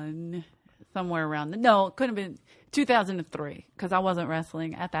 2001, somewhere around. No, it couldn't have been 2003, because I wasn't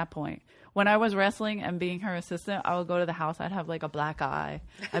wrestling at that point. When I was wrestling and being her assistant, I would go to the house. I'd have like a black eye.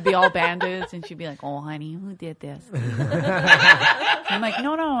 I'd be all bandaged, and she'd be like, "Oh, honey, who did this?" I'm like,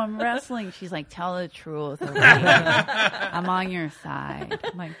 "No, I'm wrestling." She's like, "Tell the truth. Okay? I'm on your side."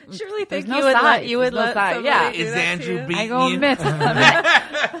 I'm like, Surely "There's think no you would side. let you would There's no let side." somebody Yeah. do Is that to Andrew you? beating I go you? Mitzi.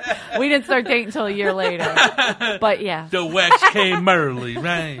 We didn't start dating until a year later. But yeah, The wax came early,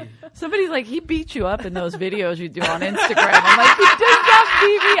 right? somebody's like, he beat you up in those videos you do on Instagram. I'm like, he does not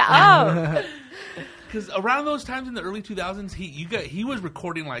beat me up. Because around those times in the early 2000s, he was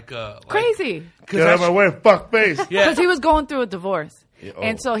recording like Crazy. Get out of my way, fuck face. Yeah. Because he was going through a divorce. oh.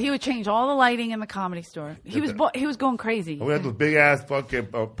 And so he would change all the lighting in the comedy store. He was going crazy. We had those big ass fucking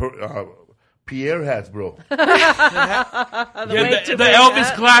Pierre hats, bro. the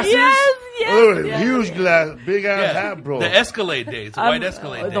Elvis glasses. Yes. Literally, huge glass, big ass hat, bro. The Escalade days, the white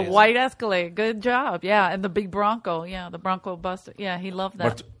Escalade days. The white Escalade. Good job. Yeah. And the big Bronco. Yeah. The Bronco Buster. Yeah. He loved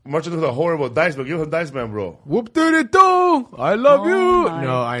that. Much of the horrible dice, but give him dice man, bro. Whoop doo doo! I love you. Oh my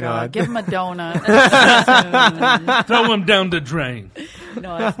No, I know. God. Give him a donut. Throw him down the drain.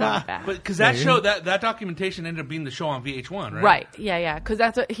 No, that's not bad. But because that show, that documentation ended up being the show on VH1, right? Right. Yeah. Because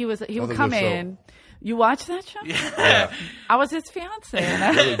that's what he was. He would a come good show. in. You watched that show? Yeah. I was his fiance.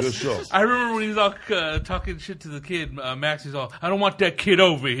 Really good show. I remember when he was all talking shit to the kid. Max is all, I don't want that kid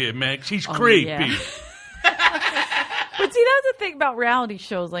over here, Max. She's creepy. yeah. But see, that's the thing about reality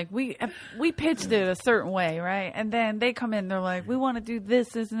shows. Like, we pitched it a certain way, right? And then they come in, they're like, we want to do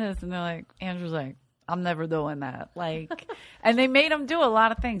this, and this. And they're like, Andrew's like, I'm never doing that. Like, and they made him do a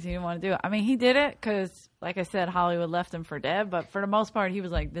lot of things he didn't want to do. I mean, he did it because, like I said, Hollywood left him for dead. But for the most part, he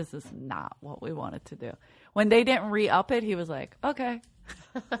was like, this is not what we wanted to do. When they didn't re-up it, he was like, okay.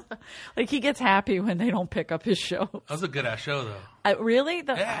 Like, he gets happy when they don't pick up his show. That was a good ass show, though. Really?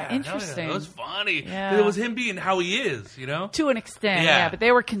 Yeah, Interesting. It was funny. Yeah. It was him being how he is, you know? To an extent, Yeah. yeah. But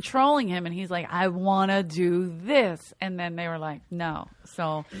they were controlling him, and he's like, I want to do this. And then they were like, no.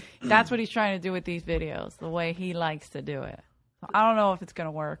 So that's what he's trying to do with these videos, the way he likes to do it. I don't know if it's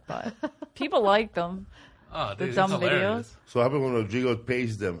gonna work, but people like them. Oh, The dude, dumb it's hilarious. videos. So happened when Rodrigo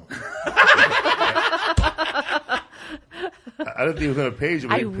paged them. I don't think he was going to page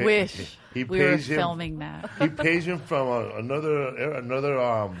him. I wish he we were paged him. filming that. He paged him from another.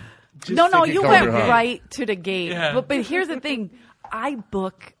 No, you ticket went counter, huh? right to the gate. Yeah. But here's the thing. I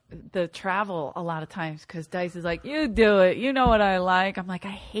book the travel a lot of times because Dice is like, you do it. You know what I like. I'm like, I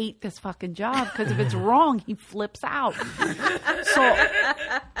hate this fucking job because if it's wrong, he flips out. So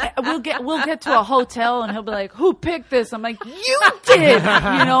we'll get to a hotel and he'll be like, who picked this? I'm like, you did,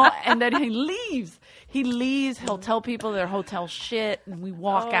 and then he leaves. He leaves. He'll tell people their hotel shit, and we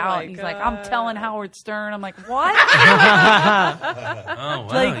walk out. And he's like, "I'm telling Howard Stern." I'm like, "What?" Oh, wow.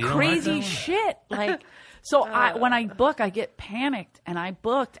 Like You don't crazy like that one? shit. Like, so when I book, I get panicked, and I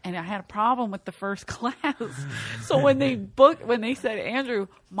booked, and I had a problem with the first class. So when they said Andrew,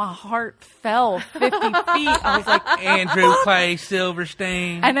 my heart fell 50 feet. I was like, Andrew Clay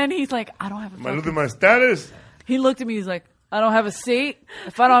Silverstein. and then he's like, "I don't have a." Man, look fucking-" at my status. He looked at me. He's like, I don't have a seat.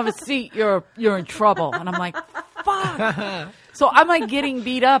 If I don't have a seat, you're in trouble. And I'm like, fuck. So I'm like getting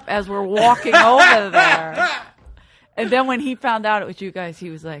beat up as we're walking over there. And then when he found out it was you guys, he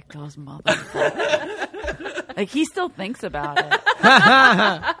was like, those motherfuckers. Like he still thinks about it.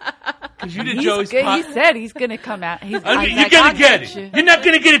 Because you did He Joey's said he's gonna come out. You're gonna get it. You're not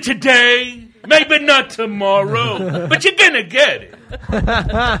gonna get it today. Maybe not tomorrow, but you're gonna get it.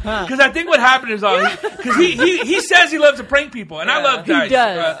 Because I think what happened is, because he says he loves to prank people, and I love Dice. He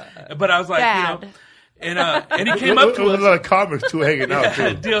does. But I was like, Bad. and he came up to There was a us. lot of comics too hanging out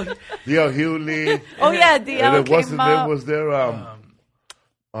too. Deal. D.L. Hewley. Oh yeah, And DL then came up. was there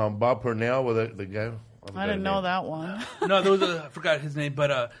Bob Purnell with the guy. I didn't know that one. No, there was I forgot his name,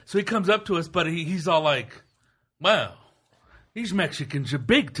 but so he comes up to us, but he's all like, "Wow, these Mexicans are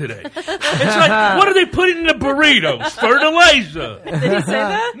big today." It's like, what are they putting in the burritos? Fertilizer. Did he say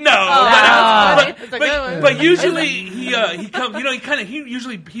that? No, It's a good one. but usually he comes.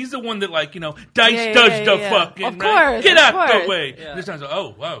 He's the one that Dice does the yeah. fucking Of right? course, Get of out the course. way. This time's like,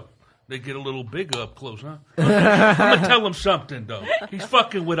 oh wow. They get a little bigger up close, huh? I'm gonna tell him something though. He's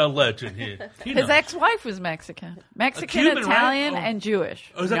fucking with a legend here. He His knows. ex-wife was Mexican, Cuban, right? Italian, Oh. and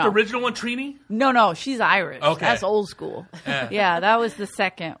Jewish. Oh, is that No. the original one, Trini? No, she's Irish. Okay. That's old school. Yeah. Yeah, that was the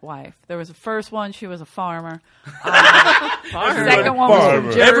second wife. There was the first one. She was a farmer. The second one was from Farmer.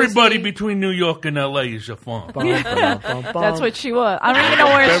 Jersey. Everybody between New York and LA is a farm. That's what she was. I don't even know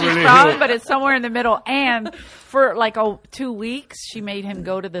where she's Beverly from, Hills. but it's somewhere in the middle. And for like 2 weeks, she made him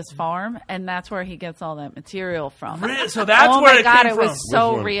go to this farm, and that's where he gets all that material from. Really? So that's oh where my it God, came it from. was so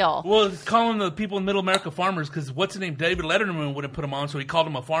Which one? real. Well, calling the people in Middle America farmers because what's his name? David Letterman wouldn't put him on, so he called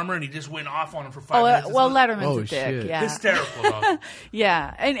him a farmer, and he just went off on him for 5 minutes. Well, Letterman's Oh, a dick. shit. Yeah. Hysterical, dog.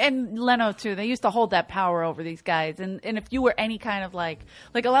 Yeah, and Leno too. They used to hold that power over these guys, and if you were any kind of like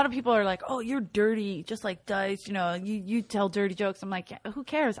a lot of people are like, oh, you're dirty, just like Dice. You tell dirty jokes. I'm like, yeah, who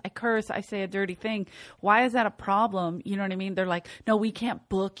cares? I curse. I say a dirty thing. Why is that a problem? You know what I mean? They're like, no, we can't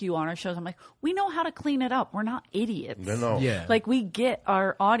book you on our shows. I'm like, we know how to clean it up. We're not idiots. They know. Yeah. Like we get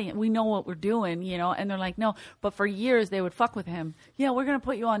our audience. We know what we're doing. And they're like, no. But for years they would fuck with him. Yeah, we're gonna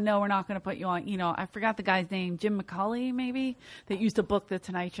put you on. No, we're not gonna put you on. I forgot the guy's name, Jim McCauley maybe, that used to book the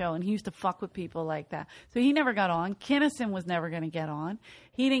Tonight Show, and he used to fuck with people like that. So he never got on. Kinnison was never gonna get on.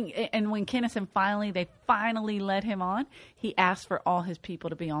 He didn't. And when Kinnison they finally let him on, he asked for all his people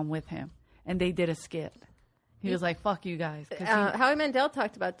to be on with him, and they did a skit. He was like, "Fuck you guys." 'Cause Howie Mandel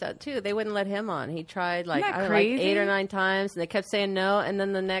talked about that too. They wouldn't let him on. He tried like Isn't that 8 or crazy? 9 times, and they kept saying no. And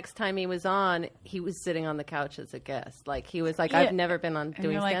then the next time he was on, he was sitting on the couch as a guest. Like he was like, Yeah. "I've never been on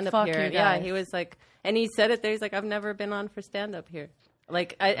doing you're like, stand up "Fuck here." you Yeah, guys. he was like, and he said it there. He's like, "I've never been on for stand up here."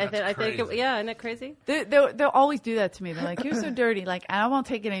 Like I think, crazy. yeah, isn't it crazy? They'll always do that to me. They're like, "You're so dirty." Like, I won't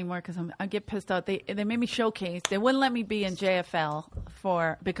take it anymore because I get pissed out. They made me showcase. They wouldn't let me be in JFL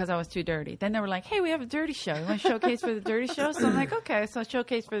because I was too dirty. Then they were like, "Hey, we have a dirty show. You want to showcase for the dirty show?" So I'm like, "Okay." So I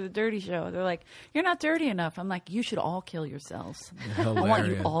showcase for the dirty show. They're like, "You're not dirty enough." I'm like, "You should all kill yourselves. I want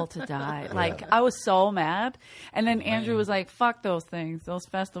you Hilarious. all to die." Like, I was so mad. And then Andrew was like, "Fuck those things. Those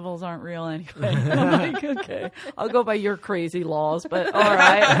festivals aren't real anyway." I'm like, "Okay, I'll go by your crazy laws, but all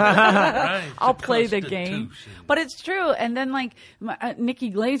right." Right. I'll It's a play the game. constitution. But it's true. And then like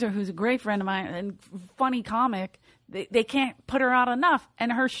Nikki Glazer, who's a great friend of mine and funny comic, they can't put her out enough.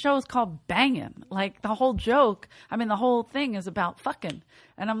 And her show's called Bangin'. Like the whole joke, the whole thing is about fucking.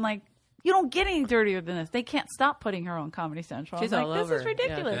 And I'm like, you don't get any dirtier than this. They can't stop putting her on Comedy Central. She's I'm all like, over. this is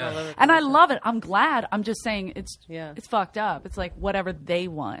ridiculous. Yeah, she's all over and I Comedy love it. I'm glad. I'm just saying it's Yeah. fucked up. It's like whatever they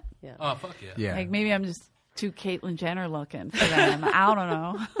want. Oh, fuck yeah. Yeah. Like maybe I'm just too Caitlyn Jenner looking for them. I don't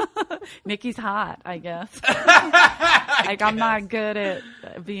know. Nikki's hot, I guess. Like, I'm not good at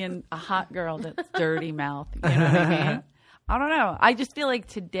being a hot girl that's dirty mouth. You know what I mean? I don't know. I just feel like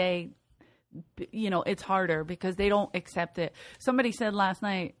today, it's harder because they don't accept it. Somebody said last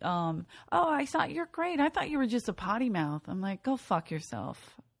night, oh, I thought you're great. I thought you were just a potty mouth. I'm like, go fuck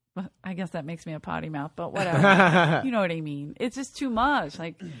yourself. I guess that makes me a potty mouth, but whatever. You know what I mean? It's just too much.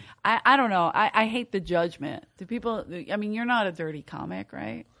 Like, I don't know. I hate the judgment. Do people, I mean, you're not a dirty comic,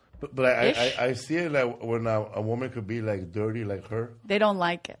 right? But I see it like when a woman could be like dirty like her. They don't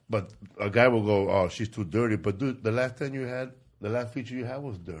like it. But a guy will go, oh, she's too dirty. But dude, the last feature you had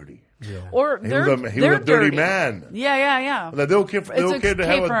was dirty. Yeah. Or He was a dirty man. Yeah. Like, they don't care to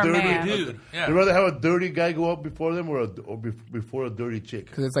have for a a dirty man. Dude, yeah. They'd rather have a dirty guy go up before them or before a dirty chick.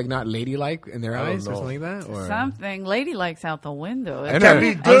 Because it's like not ladylike in their I don't eyes or know. something like that? Or? Something. Ladylike's out the window. I know. Can't be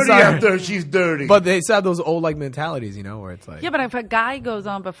I'm dirty sorry. after she's dirty. But they still have those old like mentalities, where it's like... Yeah, but if a guy goes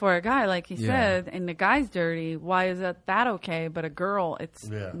on before a guy, like he Yeah. said, and the guy's dirty, why is that okay? But a girl, it's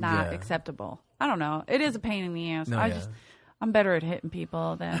not Yeah. acceptable. I don't know. It is a pain in the ass. No, yeah. I'm better at hitting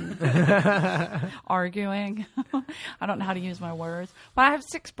people than arguing. I don't know how to use my words. But I have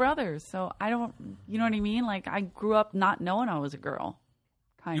 6 brothers, so I don't, you know what I mean? Like, I grew up not knowing I was a girl.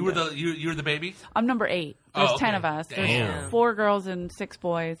 Kind You were of. you were the baby? I'm number 8. Oh, There's 10 okay. of us. Damn. There's 4 girls and 6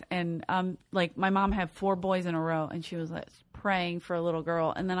 boys. And like my mom had 4 boys in a row, and she was like praying for a little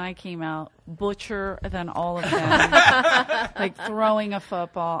girl. And then I came out butcher than all of them, like throwing a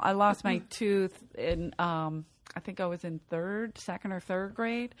football. I lost my tooth in I think I was in 2nd or 3rd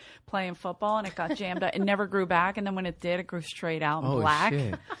grade playing football, and it got jammed up. It never grew back, and then when it did, it grew straight out and Oh, black.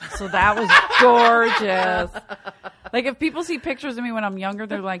 shit. So that was gorgeous. Like, if people see pictures of me when I'm younger,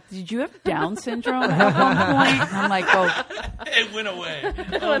 they're like, did you have Down syndrome at one point? And I'm like, It went away.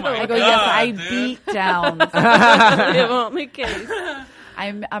 Oh my I go, God, yes, I dude. beat Downs. It won't make case.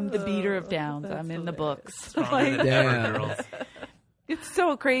 I'm the beater of Downs. I'm in the books. Stronger than Yeah. ever, girls. It's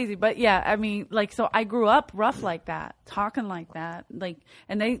so crazy. But yeah, I mean, like, so I grew up rough like that, talking like that. Like,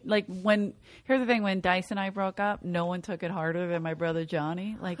 and they, like, here's the thing, when Dice and I broke up, no one took it harder than my brother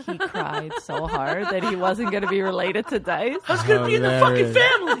Johnny. Like, he cried so hard that he wasn't going to be related to Dice. I was gonna be in the fucking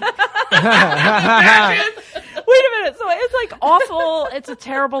family. Wait a minute. So it's like awful. It's a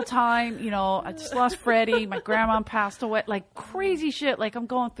terrible time. I just lost Freddie. My grandma passed away. Like, crazy shit. Like, I'm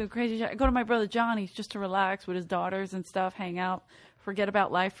going through crazy shit. I go to my brother Johnny's just to relax with his daughters and stuff, hang out, forget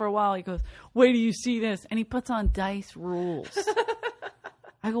about life for a while. He goes, wait till you see this. And he puts on Dice Rules.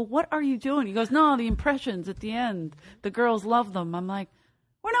 I go, what are you doing? He goes, no, the impressions at the end. The girls love them. I'm like,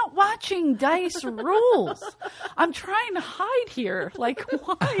 we're not watching Dice Rules. I'm trying to hide here. Like,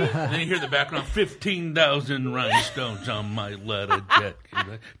 why? And then you hear the background, 15,000 rhinestones on my letter jet.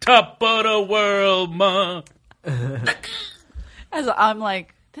 Like, top of the world, ma. As I'm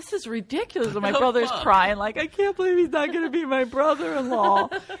like, this is ridiculous. And my brother's crying like, I can't believe he's not going to be my brother-in-law.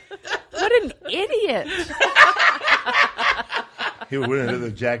 What an idiot. He was wearing a leather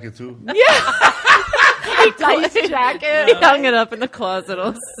jacket too. Dice jacket. He hung it up in the closet,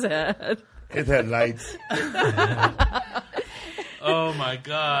 all sad. It had lights. Oh my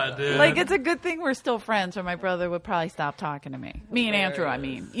God, dude. Like, it's a good thing we're still friends, or my brother would probably stop talking to me. Me and Andrew, I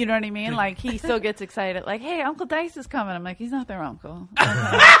mean. You know what I mean? Like, he still gets excited. Like, hey, Uncle Dice is coming. I'm like, he's not their uncle.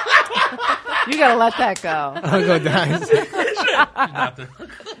 You got to let that go. Uncle Dice. Not the-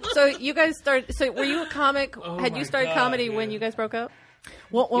 So you guys started. So were you a comic? Had my you started God, comedy dude. when you guys broke up?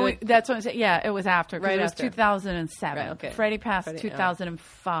 Well, that's what I'm saying. Yeah, it was after. 'cause Right it was after. 2007. Right, okay. Freddie passed Freddie,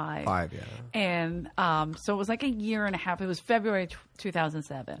 2005. 5, yeah. And so it was like a year and a half. It was February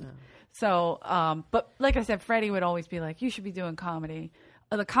 2007. So, but like I said, Freddie would always be like, you should be doing comedy.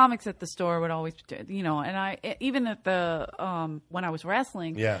 The comics at the store would always, and I, even at the, when I was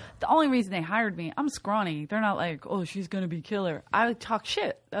wrestling, Yeah. the only reason they hired me, I'm scrawny. They're not like, oh, she's going to be killer. I would talk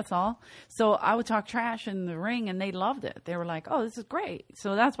shit. That's all. So I would talk trash in the ring, and they loved it. They were like, oh, this is great.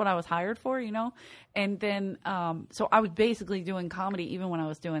 So that's what I was hired for, And then, so I was basically doing comedy even when I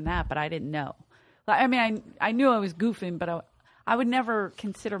was doing that, but I didn't know. Like, I mean, I knew I was goofing, but I would never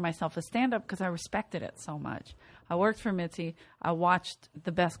consider myself a stand-up because I respected it so much. I worked for Mitzi. I watched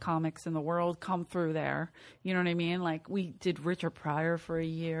the best comics in the world come through there. You know what I mean? Like, we did Richard Pryor for a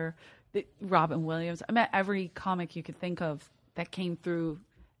year, Robin Williams. I met every comic you could think of that came through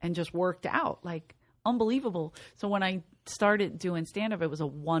and just worked out. Like, unbelievable. So when I started doing stand-up, it was a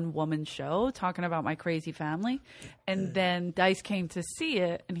one-woman show talking about my crazy family. And then Dice came to see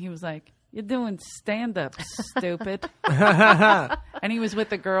it, and he was like, you're doing stand-up, stupid. And he was with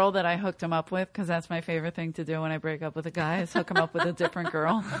the girl that I hooked him up with, because that's my favorite thing to do when I break up with a guy, is hook him up with a different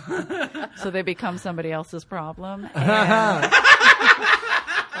girl. So they become somebody else's problem. And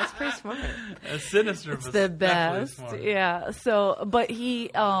That's pretty That's sinister. It's the best. Yeah. So, but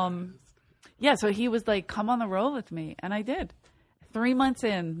he, so he was like, come on the road with me. And I did. 3 months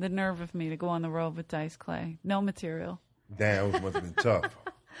in, the nerve of me to go on the road with Dice Clay. No material. Damn, it must have been tough.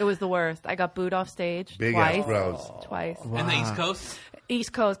 It was the worst. I got booed off stage Big twice. ass crowds. Twice. In the East Coast?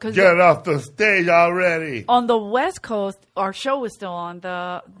 East Coast. Cause Get off the stage already. on the West Coast, our show was still on,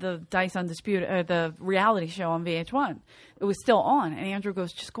 the Dice Undisputed, the reality show on VH1. It was still on. And Andrew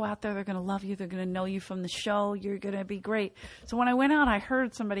goes, just go out there. They're going to love you. They're going to know you from the show. You're going to be great. So when I went out, I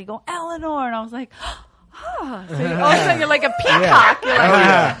heard somebody go, Eleanor. And I was like, so all of a sudden you're like a peacock. You're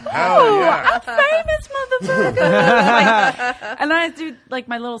like, I'm famous, motherfucker. And I do like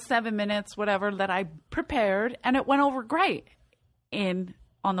my little 7 minutes, whatever, that I prepared. And it went over great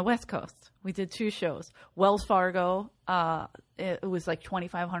on the West Coast. We did 2 shows. Wells Fargo, it was like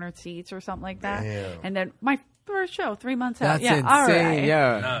 2,500 seats or something like that. Damn. And then my first show, 3 months out. That's Yeah, insane. all right.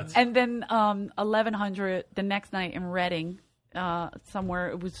 Yeah. Nuts. And then 1,100 the next night in Reading,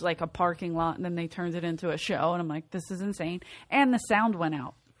 somewhere. It was like a parking lot, and then they turned it into a show. And I'm like, this is insane. And the sound went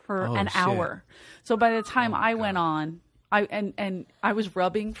out for an hour. So by the time I went on, I was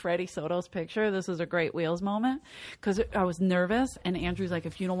rubbing Freddie Soto's picture. This is a great Wheels moment because I was nervous. And Andrew's like,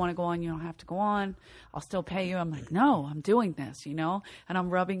 if you don't want to go on, you don't have to go on. I'll still pay you. I'm like, no, I'm doing this, you know. And I'm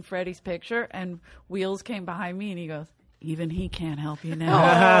rubbing Freddie's picture, and Wheels came behind me, and he goes, even he can't help you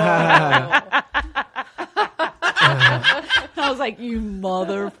now. I was like, you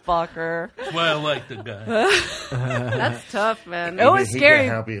motherfucker. That's why I like the guy. That's tough, man. It was He scary.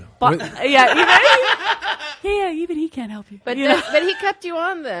 can't help you. But, even he can't help you. But You know? but he kept you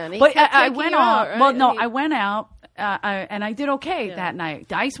on then. He But kept I taking went you on. out, right? Well, no, And I went out, and I did okay that night.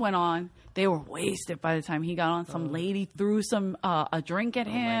 Dice went on. They were wasted by the time he got on. Some lady threw a drink at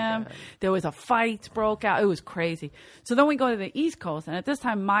him. There was a fight broke out. It was crazy. So then we go to the East Coast, and at this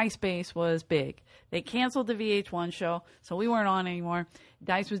time, MySpace was big. They canceled the VH1 show, so we weren't on anymore.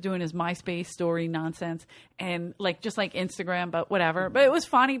 Dice was doing his MySpace story nonsense, and just like Instagram, but whatever. But it was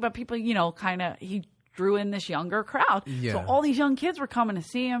funny, but people, he drew in this younger crowd. Yeah. So all these young kids were coming to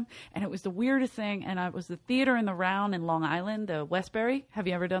see him, and it was the weirdest thing. And it was the theater in the Round in Long Island, the Westbury. Have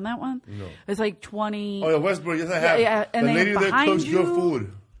you ever done that one? No. It's like 20. Oh, yeah, Westbrook, yes, I have. Yeah, and the then lady there behind cooks your you-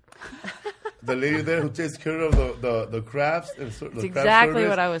 food. The lady there who takes care of the crafts. And the craft exactly service,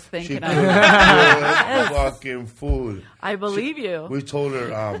 what I was she thinking cooks of. good fucking food. I believe you. We told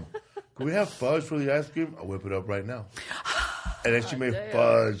her, can we have fudge for the ice cream? I'll whip it up right now. And then she made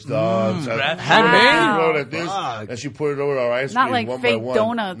fudge, dog. Wow. Like this, and she put it over our ice Not cream like one fake by one.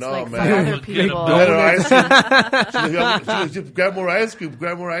 donuts No, like man. some other people. We had our ice cream. She grab more ice cream,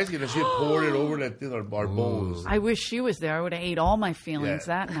 and she poured it over like this, our bowls. I wish she was there. I would have ate all my feelings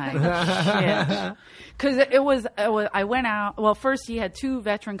Yeah. that night. Because it was, I went out. Well, first he had 2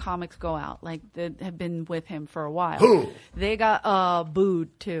 veteran comics go out, like that have been with him for a while. Who? They got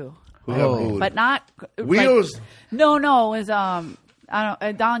booed too. Who got booed? But not Wheels? No, it was Don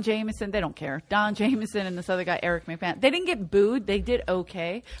Jameson. They don't care. Don Jameson and this other guy, Eric McMahon. They didn't get booed. They did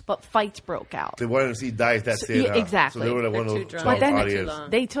okay, but fights broke out. They wanted to see Dice. That's So- it. yeah, huh? exactly. So they were like one They're of too those drunk. But then audience.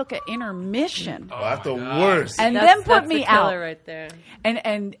 they took an intermission. Oh, that's the worst. And That's then put the me killer out. right there.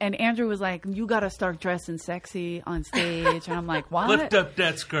 And Andrew was like, you got to start dressing sexy on stage. And I'm like, what? Lift up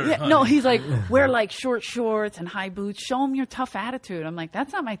that skirt, Yeah, honey. no, he's like, wear like short shorts and high boots. Show him your tough attitude. I'm like,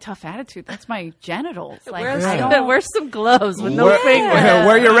 that's not my tough attitude. That's my genitals. Like, I don't. Wear some gloves with no Wear, fingers.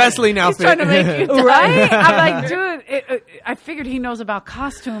 wear your wrestling outfit. Trying to make you die. Right? I'm like, dude, I figured he knows about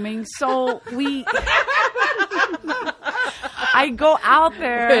costuming. So I go out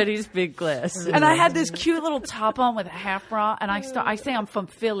there. Pretty's big glass. And I had this cute little top on with a half bra, and I say I'm from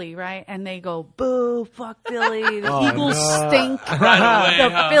Philly, right? And they go, boo, fuck Philly. The Eagles stink. Right away, The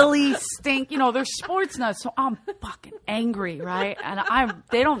huh? Phillies stink. They're sports nuts. So I'm fucking angry, right? And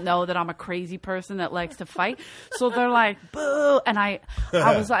they don't know that I'm a crazy person that likes to fight. So they're like, boo. And I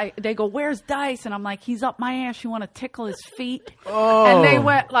was like, they go, where's Dice? And I'm like, he's up my ass. You want to tickle his feet? And they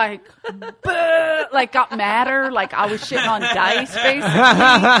went like, boo, like got madder. Like I was shitting on Dice, basically.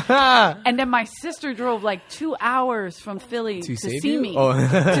 And then my sister drove like 2 hours from Philly to save see you? me. Oh.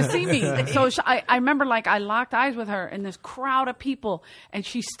 To see me. So I remember like I locked eyes with her in this crowd of people, and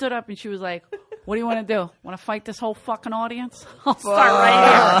she stood up and she was like, what do you want to do? Want to fight this whole fucking audience? I'll start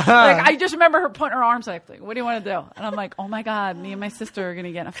right here. Like I just remember her putting her arms like, what do you want to do? And I'm like, oh my God, me and my sister are going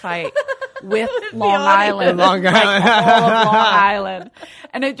to get in a fight with Long Island. Long Like, Island. all of Long Island.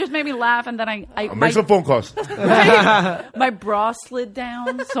 And it just made me laugh. And then I'll make some phone calls. my bra slid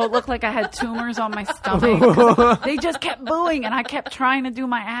down, so it looked like I had tumors on my stomach. 'Cause they just kept booing, and I kept trying to do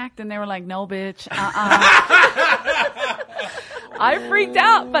my act, and they were like, no, bitch, I freaked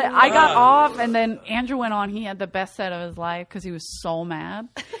out, but I got off, and then Andrew went on. He had the best set of his life because he was so mad.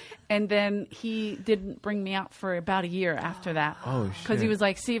 And then he didn't bring me out for about a year after that. Oh, shit. Because he was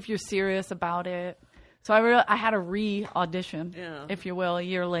like, see if you're serious about it. So I had a re-audition, if you will, a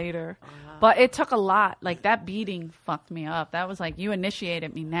year later. But it took a lot. Like, that beating fucked me up. That was like, you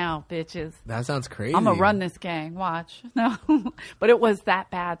initiated me now, bitches. That sounds crazy. I'm going to run this gang. Watch. No. But it was that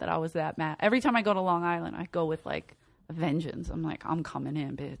bad that I was that mad. Every time I go to Long Island, I go with, like, a vengeance. I'm like, I'm coming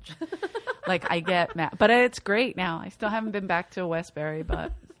in, bitch. Like, I get mad. But it's great now. I still haven't been back to Westbury,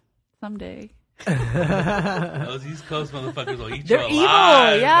 but someday. Those East Coast motherfuckers will eat They're you evil,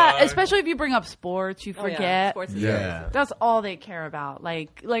 alive, yeah. dog. Especially if you bring up sports, you forget. Sports is Yeah. That's all they care about.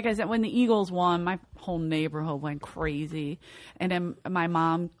 Like I said, when the Eagles won, my whole neighborhood went crazy. And then my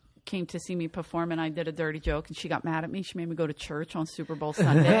mom came to see me perform, and I did a dirty joke, and she got mad at me. She made me go to church on Super Bowl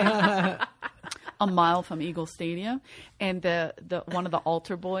Sunday. A mile from Eagle Stadium, and the one of the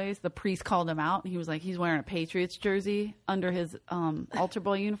altar boys, the priest called him out, and he was like, he's wearing a Patriots jersey under his altar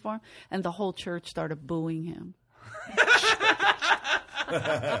boy uniform, and the whole church started booing him.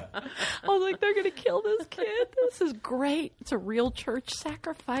 I was like, they're gonna kill this kid. This is great. It's a real church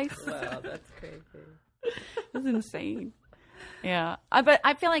sacrifice. Wow, that's crazy. It's insane. Yeah, but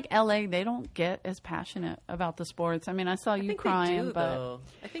I feel like LA, they don't get as passionate about the sports. I mean, I saw you crying, but though.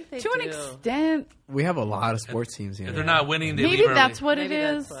 I think they to do. an extent, We have a lot of sports teams here. If they're not winning, they maybe leave early. that's what Maybe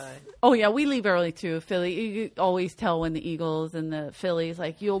it is. that's why. Oh yeah, we leave early too. Philly, you always tell when the Eagles and the Phillies,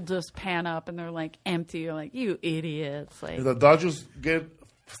 like, you'll just pan up and they're like empty. You're like, you idiots. Like, If the Dodgers get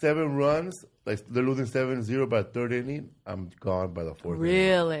 7 runs, like they're losing 7-0 by the third inning, I'm gone by the fourth inning.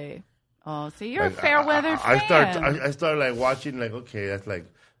 really? Oh, so you're Like, a fair weather fan. I start like watching, like, okay, that's like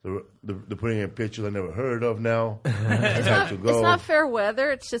they're putting in pitches I never heard of now. It's time to go. It's not fair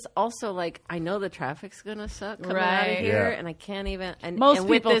weather. It's just also like, I know the traffic's gonna suck coming out Right. of here, Yeah. and I can't even. And, Most and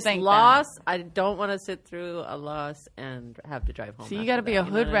with people this think loss, I don't want to sit through a loss and have to drive home. So you after got to be that, a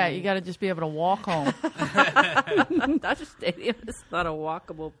know hood what I rat. mean? You got to just be able to walk home. Dodger Stadium is not a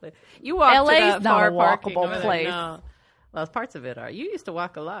walkable place. You walk LA to is that not far a parking walkable over there. place. No. Well, parts of it are. You used to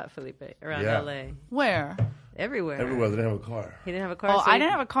walk a lot, Felipe, around Yeah. LA. Where? Everywhere. Everywhere they didn't have a car. He didn't have a car. Oh, so I he-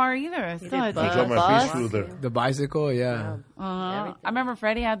 didn't have a car either. I still had to I take drove a my bus. feet through there. The bicycle, yeah. I remember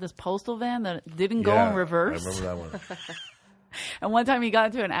Freddie had this postal van that didn't go Yeah, in reverse. I remember that one. And one time he got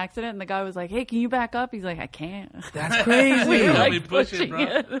into an accident, and the guy was like, "Hey, can you back up?" He's like, "I can't." That's crazy. We were Let like me push it, pushing bro.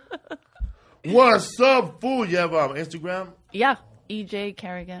 it. What's up, fool? You have Instagram? Yeah, EJ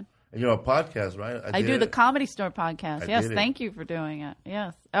Kerrigan. And you're on a podcast, right? I do did the it. Comedy Store podcast. I Yes, did it. thank you for doing it.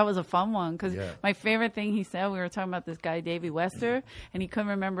 Yes, that was a fun one because Yeah. my favorite thing he said, we were talking about this guy, Davey Wester, and he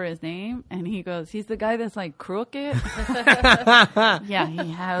couldn't remember his name. And he goes, he's the guy that's like crooked. Yeah,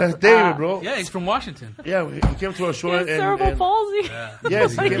 he has. That's David, bro. Yeah, he's from Washington. Yeah, he came to our show He has and cerebral palsy.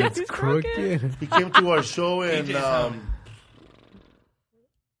 yes, he Like, came, he's crooked. Crooked. he came to our show and PJ's home.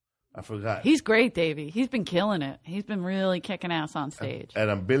 I forgot. He's great, Davey. He's been killing it. He's been really kicking ass on stage.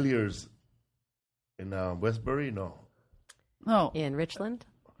 At Billiards in Westbury, no. Oh, in Richland,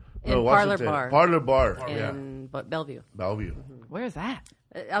 No, in Parlor Washington. Bar, Parlor Bar, yeah. in Bellevue, Bellevue. where's that?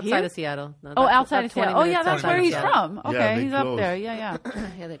 outside Here? of Seattle. No, Oh, that's outside about of 20 Seattle. Oh, yeah, minutes that's outside where of he's Seattle. from. Okay, they he's up closed. there. Yeah, yeah.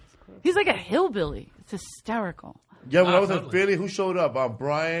 Yeah, they just closed. He's like a hillbilly. It's hysterical. Yeah, when I was in totally. Philly, who showed up?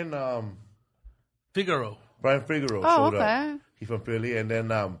 Brian Figaro. Figaro Oh, showed okay. up. He's from Philly. And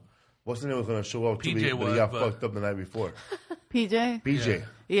then, what's the name was going to show up too, PJ but he was, got but- fucked up the night before. PJ? PJ.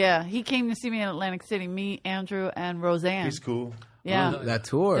 Yeah, he came to see me in Atlantic City. Me, Andrew, and Roseanne. He's cool. Yeah. That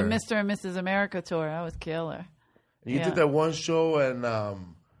tour. The Mr. and Mrs. America tour. That was killer. And you Yeah. did that one show and I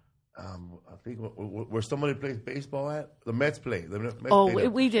think where somebody plays baseball at? The Mets play. The Mets Oh, play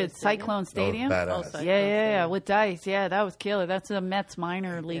we did Cyclone Stadium. That was badass. Yeah, with Dice. Yeah, that was killer. That's the Mets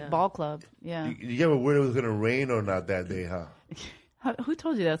minor league Yeah. ball club. Yeah. You ever worried it was going to rain or not that day, huh? Who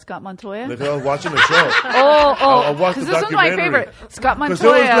told you that? Scott Montoya? Because I was watching the show. I watched the because this was my documentary. favorite. Scott Because it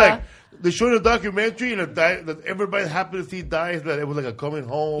was Montoya. like, they showed the documentary and that everybody happy to see Dice, that it was like a coming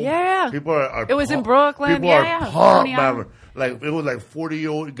home. Yeah. People are It was in pumped. Brooklyn. People Yeah, are yeah. pumped, Coney man. Island. Like, it was like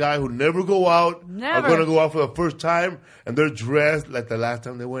 40-year-old guy who never go out. Never. Are going to go out for the first time, and they're dressed like the last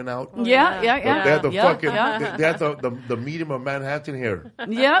time they went out. Yeah. They had the yeah, fucking, yeah. they had the medium of Manhattan here.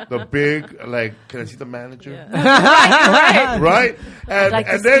 Yeah. The big, like, can I see the manager? Right. Right? And, like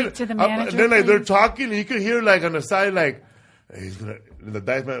to and then, speak to the and manager, then like, they're please? talking, and you can hear, like, on the side, like, he's gonna. The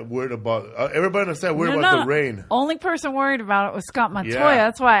Dice Man worried about everybody on the side worried about the rain. Only person worried about it was Scott Montoya. Yeah.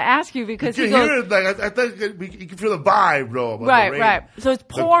 That's why I asked you because You he can goes, hear it, like I think you can feel the vibe, bro. About right, the rain. right. So it's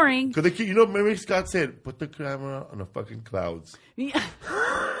pouring. Because maybe Scott said, "Put the camera on the fucking clouds." Yeah.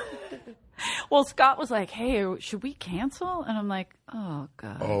 Well, Scott was like, "Hey, should we cancel?" And I'm like, "Oh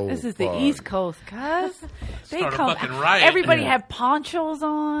God, Oh, this is the fuck. East Coast, guys. They Start a come. fucking riot. Everybody had ponchos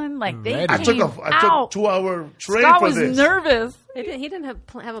on. Like they Ready. I came took a out. 2-hour train Scott for was this. nervous. He didn't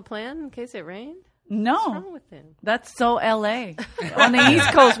have a plan in case it rained. What's No, wrong with him? that's so LA. On the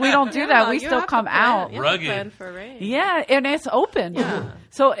East Coast, we don't do that. We You still have to come plan- out. you have to Rugged. plan for rain. Yeah, and it's open. Yeah.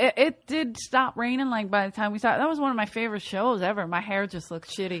 So it did stop raining. Like by the time we started, that was one of my favorite shows ever. My hair just looked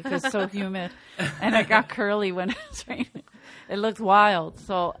shitty because it's so humid, and it got curly when it was raining. It looked wild.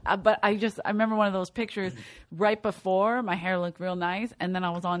 So, but I remember one of those pictures right before my hair looked real nice, and then I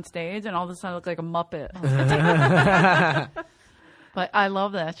was on stage, and all of a sudden I looked like a Muppet. I was like, but I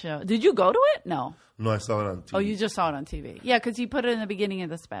love that show. Did you go to it? No. No, I saw it on TV. Oh, you just saw it on TV. Yeah, because he put it in the beginning of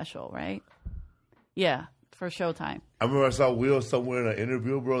the special, right? Yeah, for Showtime. I remember I saw Will somewhere in an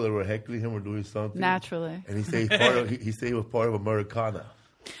interview, bro. They were heckling him or doing something. Naturally. And he said he's part of, he said he was part of Americana.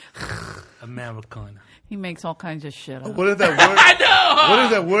 Americana. He makes all kinds of shit up. What is that word? I know. What is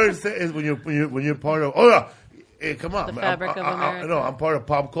that word say is when you're part of? Oh yeah, hey, come on, The man. fabric of America. No, I'm part of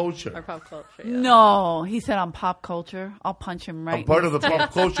pop culture. Or pop culture. Yeah. No, he said I'm pop culture. I'll punch him right. I'm part of the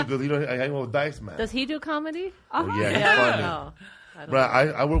pop culture because I hang with Dice Man. Does he do comedy? Oh, yeah, he's Yeah. funny. No. I don't Bro,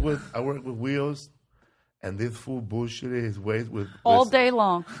 I work with Wheels, and this fool bullshitted his ways with all day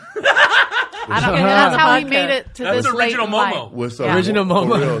long. I don't And that's how he made it to That was this late original in life. Momo. with some Yeah. Original for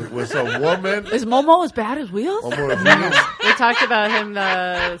Momo. real, with some woman. Is Momo as bad as Wheels? We talked about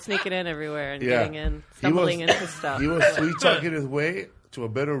him sneaking in everywhere and Yeah. getting in, stumbling into stuff. He was sweet talking his way to a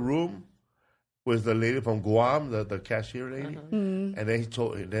better room with the lady from Guam, the cashier lady, and then he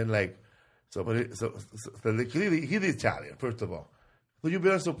told, and then like somebody, so he's Italian first of all. So you've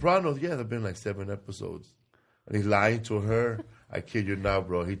been on Sopranos? Yes, I've been like 7 episodes, and he's lying to her. I kid you not,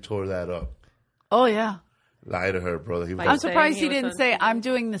 bro. He tore that up. Oh yeah. Lie to her, brother. He was I'm Saying surprised he he was didn't on say TV. I'm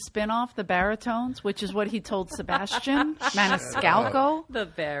doing the spin-off, the baritones, which is what he told Sebastian Maniscalco. The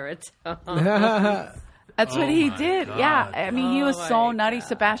baritone. That's what he did. God. Yeah. I mean, he was Oh, so my nutty. God.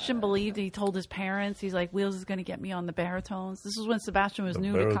 Sebastian believed. He told his parents, he's like, Wheels is going to get me on the baritones. This was when Sebastian was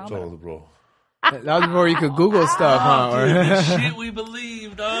new to comedy. baritone, bro. That was before you could Google stuff, huh? Or- Shit we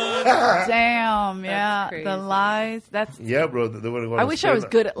believe, dog. Damn, yeah. crazy. The lies. That's Yeah, bro. They were going. I wish I was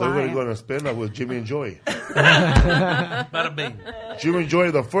good at They were lying. going to spin up with Jimmy and Joy. Bada bing. Jimmy and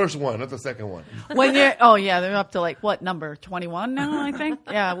Joy, the first one, not the second one. when you're, oh yeah, they're up to like what number 21 now, I think.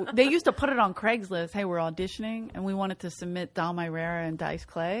 Yeah, they used to put it on Craigslist. Hey, we're auditioning, and we wanted to submit Dom Irera and Dice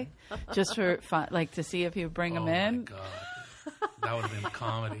Clay, just for fun, like to see if he would bring them Oh in. my god. That would have been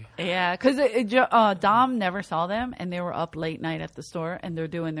comedy. Yeah, because Dom never saw them, and they were up late night at the store, and they're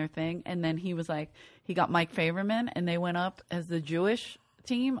doing their thing. And then he was like, he got Mike Favorman, and they went up as the Jewish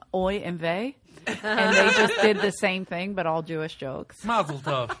team, Oi and Vey, and they just did the same thing, but all Jewish jokes. Mazel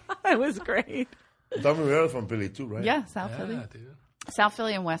tov. It was great. Tommy Rivera's from Philly too, right? Yeah, South Philly, Yeah, dude. South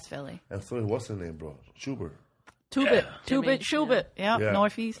Philly, and West Philly. And so what's the name, bro? Schubert. Two-bit, Jimmy, two-bit, shoe-bit. Yep, Yeah.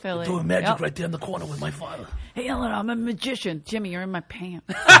 Northeast Philly. Doing magic Yep. right there in the corner with my father. Hey, Eleanor, I'm a magician. Jimmy, you're in my pants.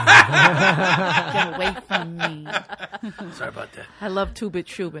 Get away from me. Sorry about that. I love two-bit,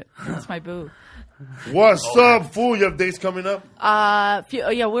 shoe-bit. That's my boo. What's up, fool? You have dates coming up?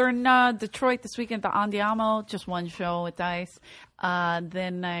 Yeah, we're in Detroit this weekend at the Andiamo. Just one show with Dice.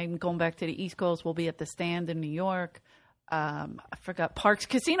 Then I'm going back to the East Coast. We'll be at the Stand in New York. I forgot Parks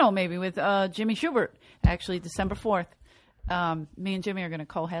Casino maybe with Jimmy Schubert. Actually, December 4th. Me and Jimmy are going to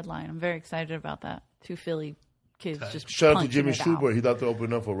co-headline. I'm very excited about that. 2 Philly kids just Shout out to punching Jimmy it out. Schubert. He thought to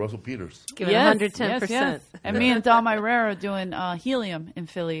open up for Russell Peters. Giving Yes, 110%. yes. And me and Dom Irera doing Helium in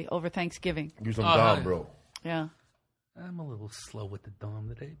Philly over Thanksgiving. You some Oh, Dom, nice. bro. Yeah. I'm a little slow with the dome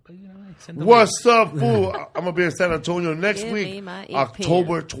today, but you know, I send the What's up, fool? I'm going to be in San Antonio next Give me week, my ink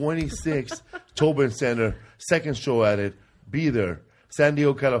October 26th, Tobin Center. Second show at it. Be there. San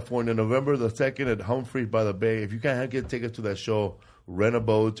Diego, California, November the 2nd at Humphreys by the Bay. If you can't get tickets to that show, rent a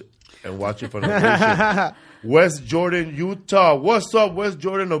boat and watch it from the ocean. West Jordan, Utah. What's up, West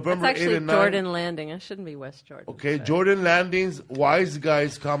Jordan, November It's 8 actually and 9? Jordan Landing. It shouldn't be West Jordan. Okay, Sorry. Jordan Landings, Wise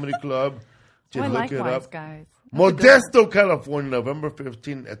Guys Comedy Club. Just I look like it Wise up. Guys. Modesto, California, November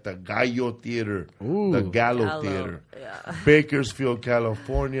 15th at the Gallo Theater, the Gallo Theater. Yeah. Bakersfield,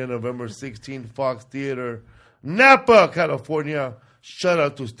 California, November 16th, Fox Theater. Napa, California. Shout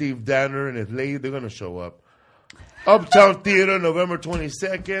out to Steve Danner and his lady. They're going to show up. Uptown Theater, November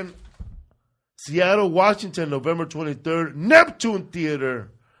 22nd. Seattle, Washington, November 23rd. Neptune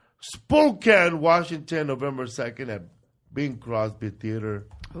Theater. Spokane, Washington, November 2nd at Bing Crosby Theater.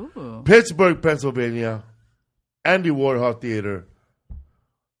 Ooh. Pittsburgh, Pennsylvania. Andy Warhol Theater.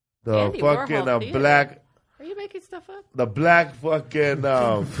 The Andy fucking Warhol Theater? black, Are you making stuff up? the black fucking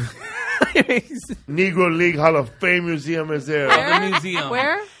Negro League Hall of Fame Museum is there. The museum.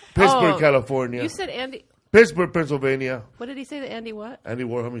 Where? Pittsburgh, Oh, California. You said Andy. Pittsburgh, Pennsylvania. What did he say? The Andy what? Andy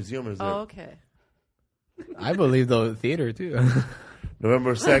Warhol Museum is there. Oh, okay. I believe the theater too.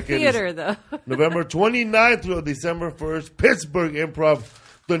 November 2nd. Theater, though. November 29th through December 1st. Pittsburgh Improv.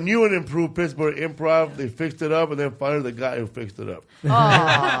 The new and improved Pittsburgh Improv. They fixed it up and then fired the guy who fixed it up. Oh,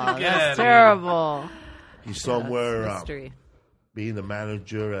 that's terrible. He's somewhere Mystery. being the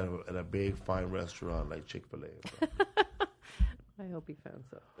manager at a big, fine restaurant like Chick-fil-A. I hope he found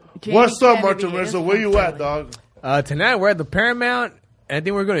something. Jamie What's up, Kennedy Martin is Rizzo? Where you at, friendly. dog? Tonight we're at the Paramount. And I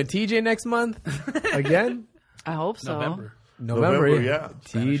think we're going to TJ next month again. I hope so. November, yeah.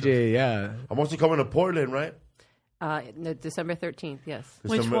 TJ, yeah. I'm also coming to Portland, right? No, December 13th, yes.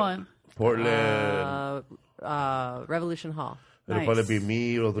 Which December- one? Portland. Revolution Hall. It'll Nice. probably be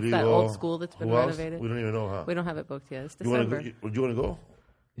me, Rodrigo. That old school that's been Who else? renovated. We don't even know, huh? We don't have it booked yet. It's You want December. to go? You want to go?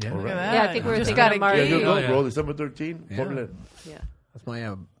 Yeah. All right. Yeah, I think we were Just thinking gotta of Marty. Yeah, you go, Oh, yeah. bro. December 13th, Portland. Yeah, That's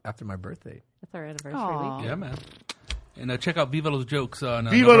my after my birthday. that's our anniversary Aw. week. Yeah, man. And check out Viva Los Jokes on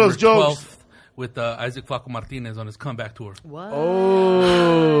Viva November Los Jokes. 12th with Isaac Flaco Martinez on his comeback tour. What?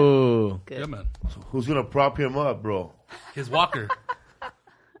 Oh. Good. Yeah, man. Who's gonna prop him up, bro? His walker.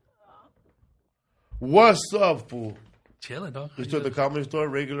 What's up, fool? Chilling, dog. You still at the Comedy Store,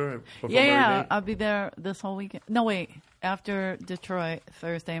 regular? From Yeah, every yeah. day? I'll be there this whole weekend. No, wait. After Detroit,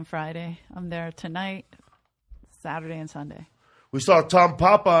 Thursday and Friday. I'm there tonight, Saturday and Sunday. We saw Tom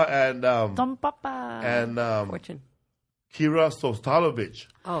Papa and Tom Papa. Fortune. Kira Sostalovich.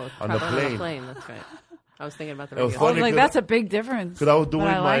 Oh, On the probably plane. That's right. I was thinking about the It was radio. funny. Like, that's a big difference. Because I was doing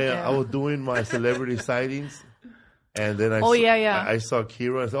But like I was doing my celebrity sightings, and then I Oh, saw, yeah. I saw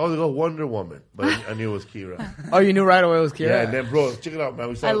Kira. I said, "Oh, they got Wonder Woman," but I knew it was Kira. Oh, you knew right away it was Kira? Yeah, and then bro, check it out, man.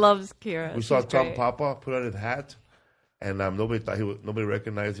 We saw I love Kira. we saw She's Tom great. Papa put on his hat, and nobody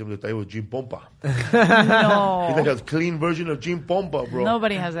recognized him. They thought he was Jim Pompa. No. He's like a clean version of Jim Pompa, bro.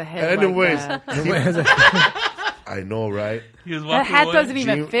 Nobody has a head Anyways, like that. I know, right? He was That walking hat away. doesn't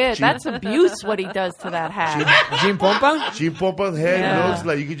even Jim- fit. Jim- That's abuse what he does to that hat. Jim Pompa? Jim Pompa's head Yeah. looks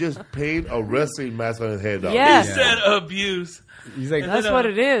like you could just paint a wrestling mask on his head. Dog. Yes. He said abuse. He's like, That's what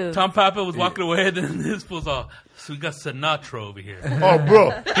it is. Tom Papa was walking away, and then this fool's all, so we got Sinatra over here. Oh,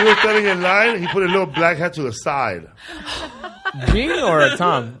 bro, he was standing in line. He put a little black hat to the side. Gene or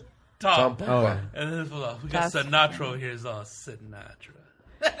Tom? Tom Tom. Papa. Oh. And then this fool's all, we got That's Sinatra over here. It's all Sinatra.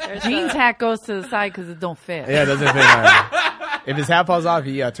 Jean's hat goes to the side because it don't fit. Yeah, it doesn't fit. Right. If his hat falls off,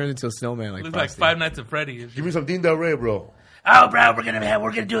 he turns into a snowman like Looks like Frosty. Five Nights at Freddy's. Give me some Dean Del Rey, bro. Oh, bro, we're gonna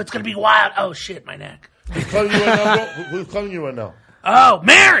do it. It's gonna be wild. Oh shit, my neck. Who's calling you right now, bro? Who's calling you right now? Oh,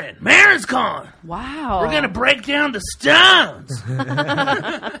 Marin. Marin's gone. Wow. We're gonna break down the Stones.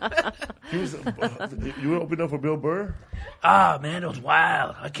 He was, you were opening up for Bill Burr? Oh man, it was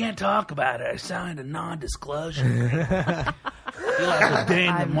wild. I can't talk about it. I signed a non-disclosure. Feel like the Dane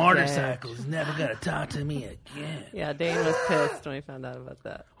the I'm motorcycle is never gonna talk to me again. Yeah, Dane was pissed when he found out about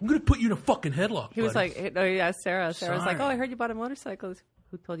that. I'm gonna put you in a fucking headlock. He was buddy. like, "No, yeah, Sarah." Sarah was like, Sorry. "Oh, I heard you bought a motorcycle."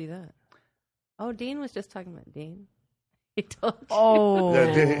 Who told you that? Oh, Dean was just talking about Dean. He told you. Oh. Yeah,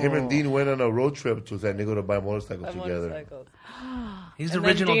 him and Dean went on a road trip to San Diego to buy motorcycles About together. motorcycles. he's the And then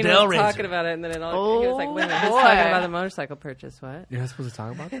original Dean Del was Racer. talking about it, and then it all, he was like, "Wait a minute, who's boy. talking about the motorcycle purchase? What?" You're not supposed to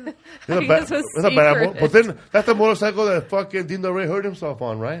talk about that? That's He a bad, just was that's a bad secret. But then that's the motorcycle that fucking Dean Del Rey hurt himself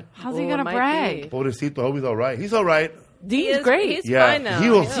on, right? How's he Oh, going it to might brag? be. Pobrecito, I hope he's all right. He's all right. Dean's great. He's Yeah, fine now. he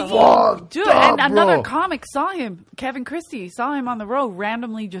was Yeah. fucked Dude, up, and another bro. comic saw him. Kevin Christie saw him on the road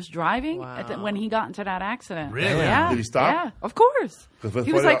randomly just driving Wow. when he got into that accident. Really? Yeah. Did he stop? Yeah, of course. 'Cause that's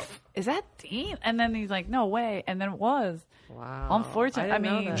He was funny, like, "Is that Dean?" And then he's like, "No way." And then it was. Wow. Unfortunate. I didn't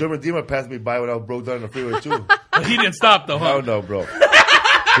know mean- that. German Dima passed me by when I was broke down on the freeway too. But he didn't stop though, I huh? don't know, bro.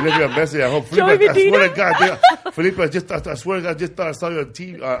 He left me a message. I hope Joey Felipe, I swear Medina? to God, Felipe, I swear to God, I just thought I saw you on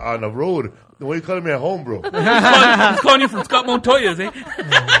TV on the road. Why are you calling me at home, bro? He's calling you from Scott Montoya's, eh?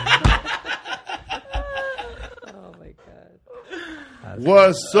 Oh my god.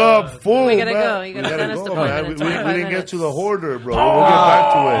 What's up, fool? We gotta man? go. You gotta send us the man. plan We in didn't 25 get to the minutes. hoarder, bro. We'll get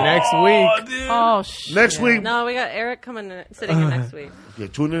back to it. Next Oh, week. dude. Oh, shit. Next week. No, we got Eric sitting in next week. Yeah,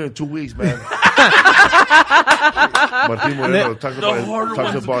 tune in 2 weeks, man. Martin Moreno talks hoarder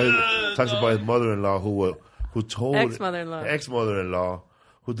one's about his mother-in-law who told Ex-mother-in-law. ex-mother-in-law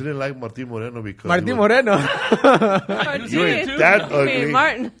who didn't like Martin Moreno because Martin he was- Moreno. You ain't that Hey, ugly.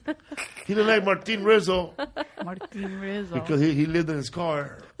 Martin. He didn't like Martin Rizzo Martin Rizzo. because he lived in his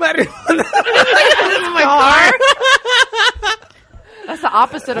car. Martin That's the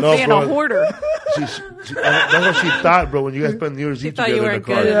opposite of No, being bro. a hoarder. That's what she thought, bro. When you guys spent New Year's Eve thought you together in the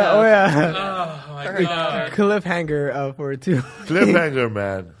weren't car. good enough. Oh, yeah. Oh, my For her God. daughter. Cliffhanger for 2. Cliffhanger,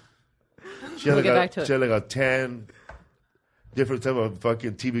 man. She had, We'll get back to she it. had like a 10 different type of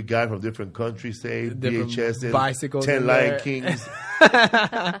fucking TV guy from different countries, say Different VHS, bicycles 10 in Lion there. Kings.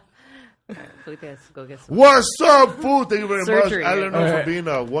 Felipe has to go get some. What's up, fool? Thank you very Surgery. much, Eleanor, Alright. for being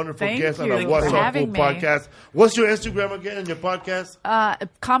a wonderful Thank guest on you the What's for Up, Fool having me. podcast. What's your Instagram again and your podcast?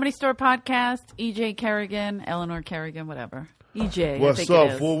 Comedy Store Podcast, EJ Kerrigan, Eleanor Kerrigan, whatever. EJ. I What's think up,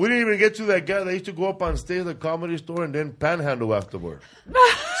 it is. fool? We didn't even get to that guy that used to go up on stage at the Comedy Store and then panhandle afterward.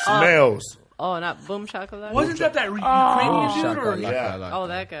 Smells. Oh, not Boom Shakalaka? Wasn't that Ukrainian dude? Or? Yeah. Oh,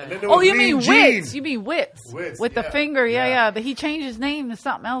 that guy. And then there Oh, was you mean Mean Wits? Gene. You mean Wits? Wits, With the yeah. finger, yeah, Yeah. yeah. But he changed his name to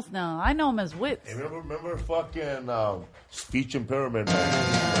something else now. I know him as Wits. Remember fucking speech impairment,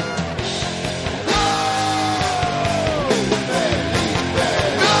 man.